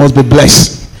beloved, you must be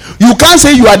blessed. You can't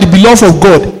say you are the beloved of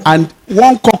God and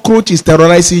one cockroach is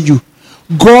terrorizing you.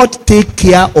 God take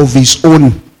care of his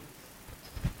own.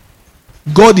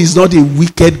 God is not a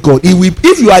wicked God. He will,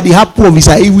 if you are the apple of his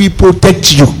eye, he will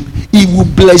protect you. He will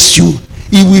bless you.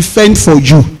 He will fend for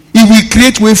you. He will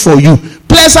create way for you.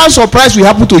 Pleasant surprise will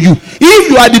happen to you.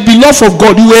 If you are the beloved of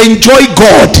God, you will enjoy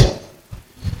God.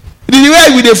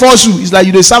 The way they force you, it's like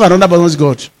you serve another person's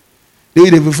God. They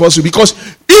will force you. Because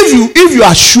if you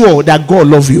are sure that God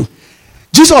loves you,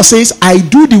 Jesus says, I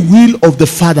do the will of the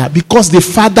Father because the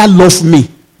Father loves me.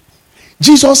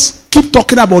 Jesus keep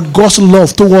talking about God's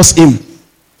love towards him.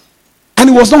 And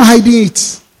he was not hiding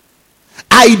it.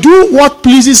 I do what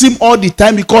pleases him all the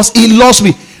time because he loves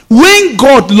me. When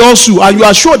God loves you and you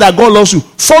are sure that God loves you,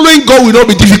 following God will not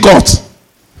be difficult.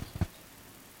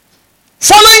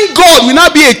 Following God will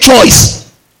not be a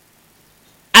choice.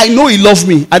 I know he loves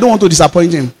me. I don't want to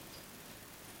disappoint him.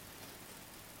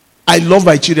 I love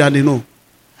my children and they know.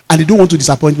 And they don't want to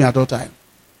disappoint me at all time.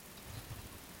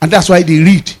 And that's why they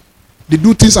read. They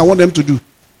do things I want them to do.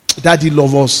 Daddy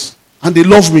loves us. And they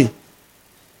love me.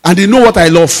 And they know what I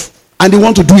love. And they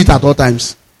want to do it at all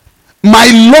times. My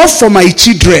love for my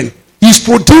children is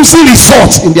producing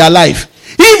results in their life.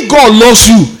 If God loves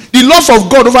you, the love of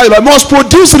God over your life must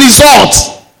produce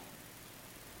results.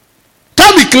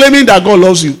 Can't be claiming that God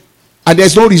loves you and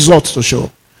there's no results to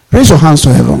show. Raise your hands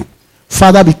to heaven.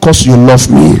 Father, because you love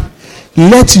me,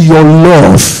 let your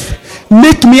love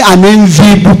make me an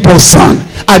enviable person.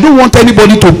 I don't want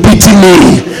anybody to pity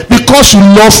me because you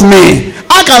love me.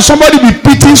 How can somebody be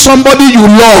pitying somebody you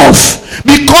love?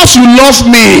 Because you love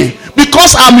me.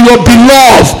 because I'm your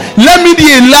beloved. Let me be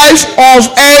a life of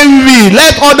envy.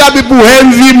 Let other people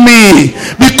envy me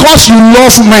because you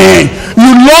love me.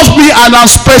 You love me and I'm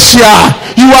special.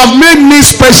 You have made me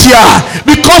special.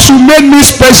 Because you made me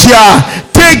special,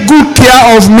 take good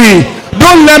care of me.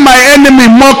 Don't let my enemy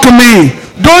mock me.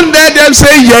 Don't let them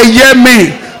say yeah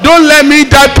me. Don't let me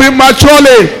die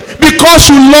prematurely. Because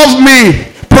you love me,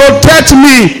 protect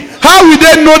me. How will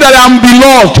they know that I'm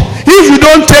beloved if you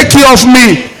don't take care of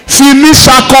me? In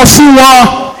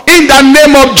the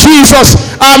name of Jesus,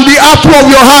 I'm the apple of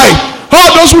your eye.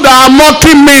 All those who are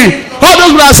mocking me, all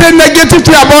those who are saying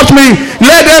negatively about me,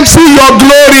 let them see your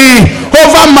glory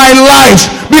over my life.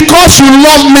 Because you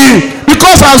love me,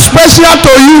 because I'm special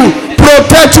to you,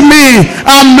 protect me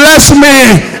and bless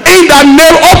me. In the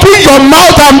name, open your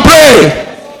mouth and pray.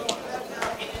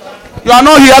 You are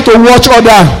not here to watch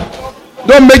other.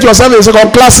 Don't make yourself a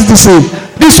second class citizen.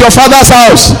 This is your father's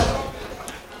house.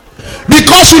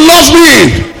 Because you love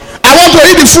me, I want to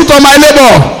eat the fruit of my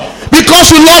labor. Because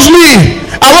you love me,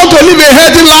 I want to live a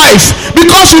healthy life.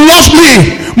 Because you love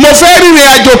me,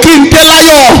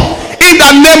 in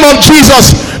the name of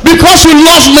Jesus. Because you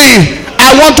love me,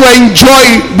 I want to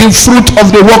enjoy the fruit of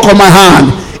the work of my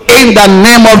hand. In the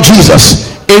name of Jesus.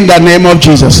 In the name of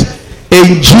Jesus.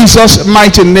 In Jesus'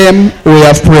 mighty name we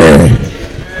have prayed.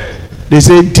 They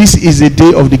say this is the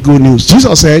day of the good news.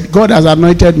 Jesus said, God has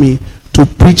anointed me to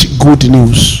preach good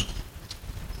news.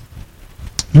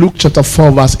 Luke chapter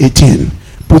 4 verse 18.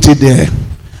 Put it there.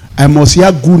 I must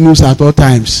hear good news at all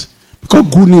times. Because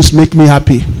good news make me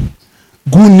happy.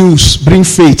 Good news bring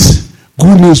faith.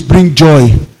 Good news bring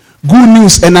joy. Good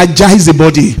news energize the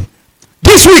body.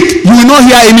 This week you will not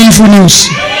hear any evil news.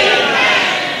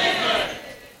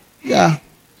 Yeah.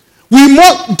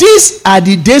 These are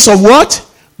the days of what?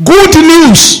 Good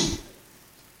news.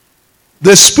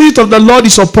 The Spirit of the Lord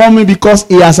is upon me because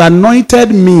he has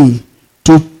anointed me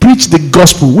to preach the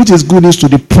gospel, which is good news to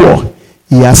the poor.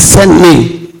 He has sent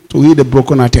me to heal the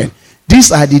brokenhearted.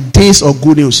 These are the days of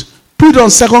good news. Put on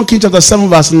 2 Kings chapter 7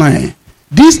 verse 9.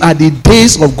 These are the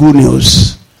days of good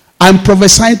news. I'm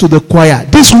prophesying to the choir.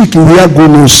 This week you hear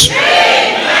good news.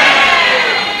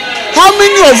 How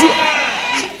many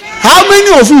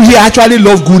of you here actually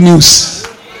love good news?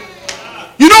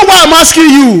 You know why I'm asking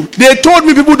you? They told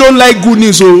me people don't like good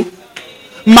news. Oh,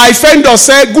 my friend does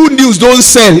say good news don't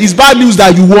sell. It's bad news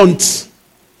that you want.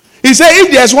 He said if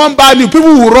there's one bad news,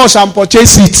 people will rush and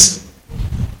purchase it.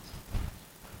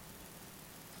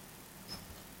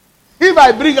 If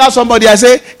I bring out somebody, I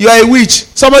say you are a witch.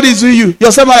 Somebody is doing you.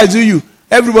 Your somebody is doing you.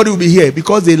 Everybody will be here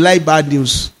because they like bad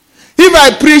news. If I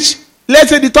preach, let's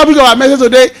say the topic of our message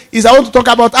today is I want to talk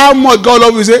about how much God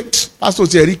loves you. Say, Pastor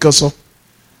Jerry Koso.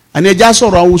 And they just saw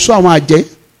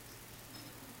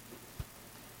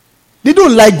they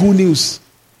don't like good news.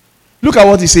 Look at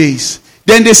what he says.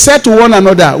 Then they said to one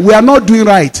another, we are not doing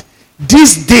right.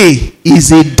 This day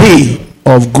is a day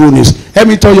of good news. Let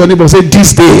me tell your neighbor, say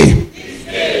this day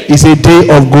is a day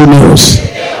of good news.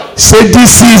 Say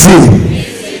this season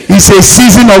is a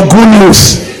season of good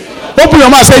news. Open your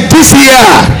mouth, say this year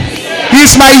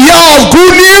is my year of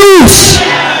good news.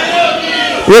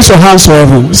 Raise your hands for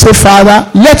heaven. Say, Father,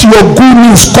 let your good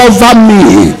news cover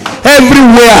me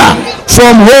everywhere,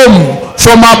 from home,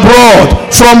 from abroad,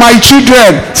 from my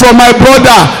children, from my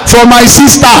brother, from my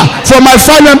sister, from my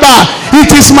family member. It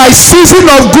is my season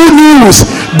of good news.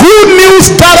 Good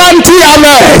news guarantee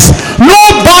harvest. No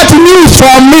bad news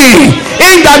for me.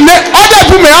 In the name, other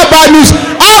people may have bad news.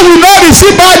 I will not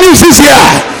receive bad news this year.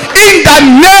 In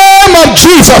the name of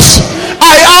Jesus,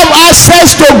 I have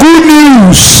access to good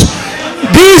news.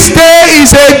 This day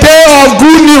is a day of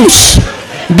good news.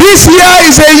 This year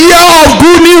is a year of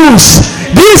good news.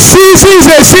 This season is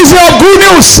a season of good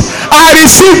news. I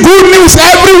receive good news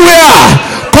everywhere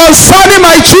concerning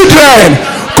my children,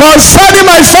 concerning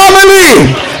my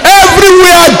family.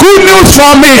 Everywhere good news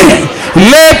for me.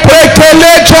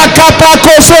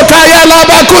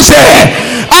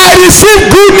 I receive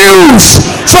good news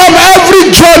from every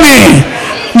journey.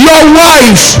 Your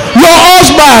wife, your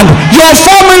husband, your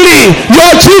family,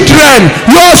 your children,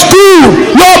 your school,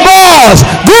 your boss.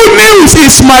 Good news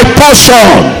is my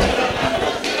portion.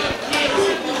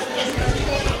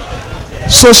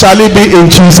 So shall it be in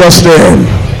Jesus' name.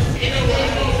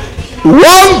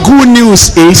 One good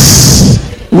news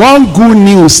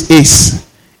is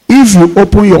if you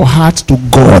open your heart to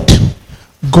God,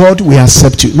 God will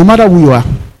accept you. No matter who you are.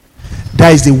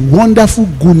 That is the wonderful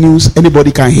good news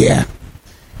anybody can hear.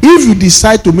 If you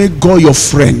decide to make God your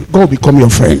friend, God will become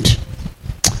your friend.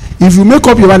 If you make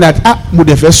up your mind that I want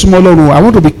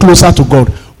to be closer to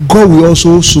God, God will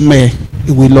also he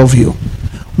will love you.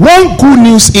 One good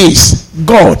news is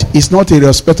God is not a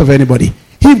respect of anybody.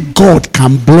 If God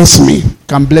can bless me,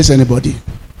 can bless anybody.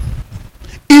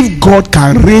 If God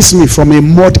can raise me from a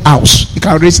mud house, he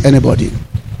can raise anybody.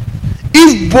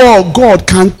 If God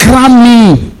can crown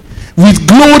me with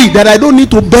glory that I don't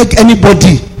need to beg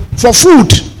anybody for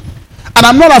food, and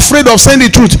I'm not afraid of saying the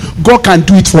truth, God can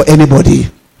do it for anybody.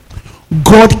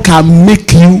 God can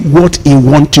make you what he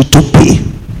wants you to be.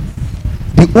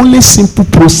 The only simple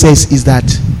process is that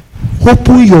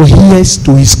open your ears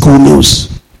to his good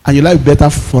news, and your life better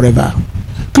forever.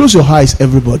 Close your eyes,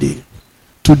 everybody.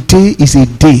 Today is a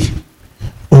day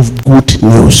of good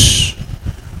news.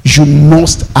 You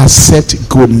must accept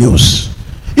good news.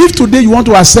 If today you want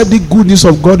to accept the good news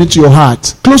of God into your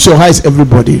heart, close your eyes,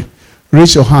 everybody.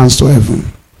 Raise your hands to heaven.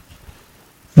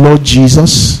 Lord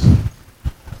Jesus,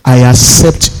 I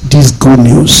accept this good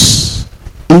news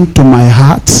into my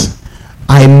heart.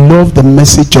 I love the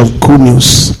message of good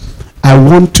news. I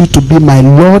want you to be my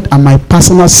Lord and my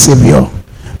personal Savior.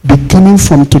 Beginning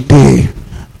from today,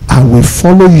 I will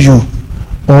follow you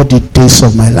all the days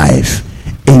of my life.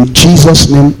 In Jesus'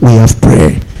 name we have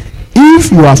prayed.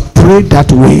 If you have prayed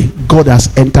that way, God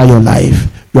has entered your life.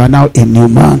 You are now a new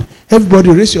man.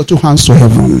 Everybody raise your two hands to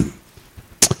heaven.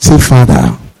 Say,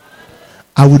 Father,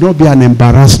 I will not be an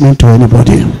embarrassment to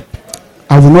anybody.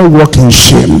 I will not walk in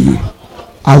shame.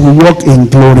 I will walk in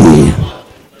glory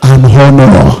and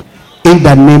honor in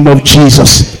the name of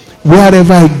Jesus.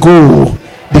 Wherever I go,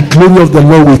 the glory of the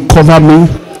Lord will cover me.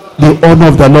 The honor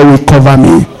of the Lord will cover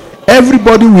me.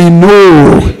 Everybody will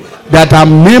know that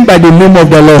I'm named by the name of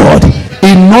the Lord.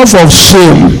 Enough of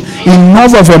shame,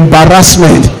 enough of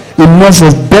embarrassment, enough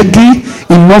of begging,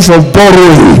 enough of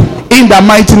borrowing. In the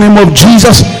mighty name of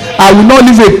Jesus, I will not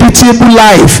live a pitiable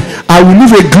life. I will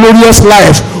live a glorious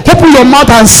life. Open your mouth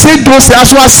and say those things.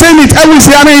 As you are saying it, everyone is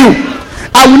hearing you.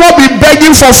 I will not be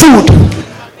begging for food.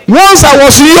 Once I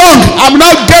was young, I'm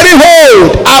now getting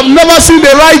old. I've never seen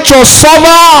the righteous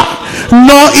suffer,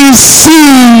 nor his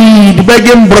seed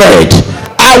begging bread.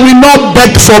 I will not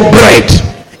beg for bread.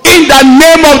 In the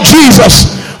name of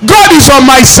Jesus, God is on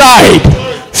my side.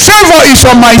 Favor is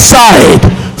on my side.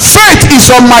 Faith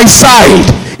is on my side.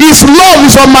 His love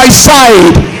is on my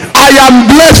side. I am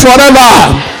blessed forever.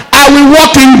 I will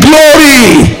walk in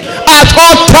glory at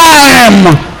all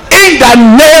time. In the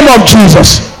name of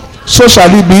Jesus. So shall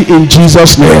it be in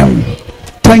Jesus' name.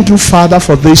 Thank you, Father,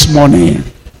 for this morning.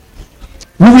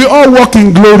 We will all walk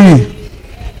in glory.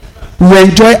 We will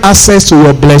enjoy access to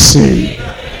your blessing.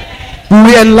 We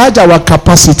will enlarge our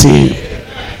capacity.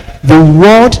 The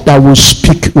word that we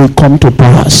speak will come to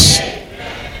pass.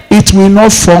 It will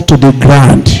not fall to the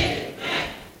ground.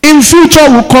 In future,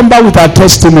 we'll come back with our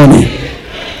testimony.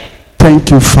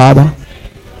 Thank you, Father.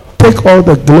 Take all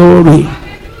the glory.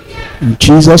 In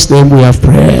Jesus' name we have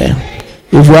prayed.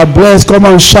 If you are blessed, come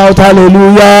and shout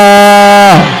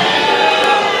hallelujah.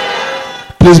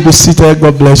 Please be seated.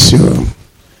 God bless you.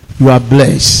 You are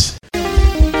blessed.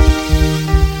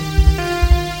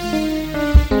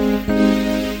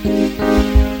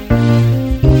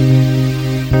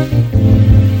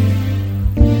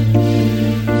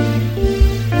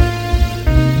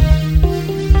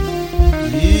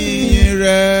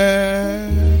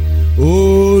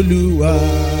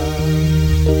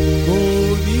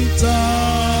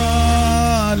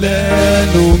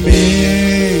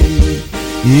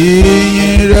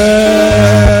 Ìyìn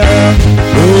rẹ̀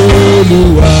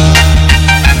Olúwa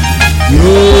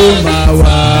yóò máa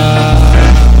wà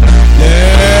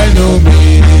lẹ́nu mi.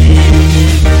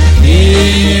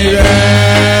 Ìyìn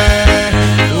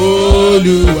rẹ̀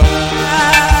Olúwa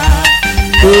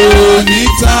kò ní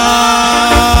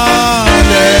tán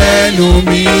lẹ́nu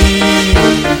mi.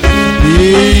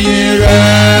 Ìyìn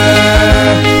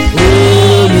rẹ̀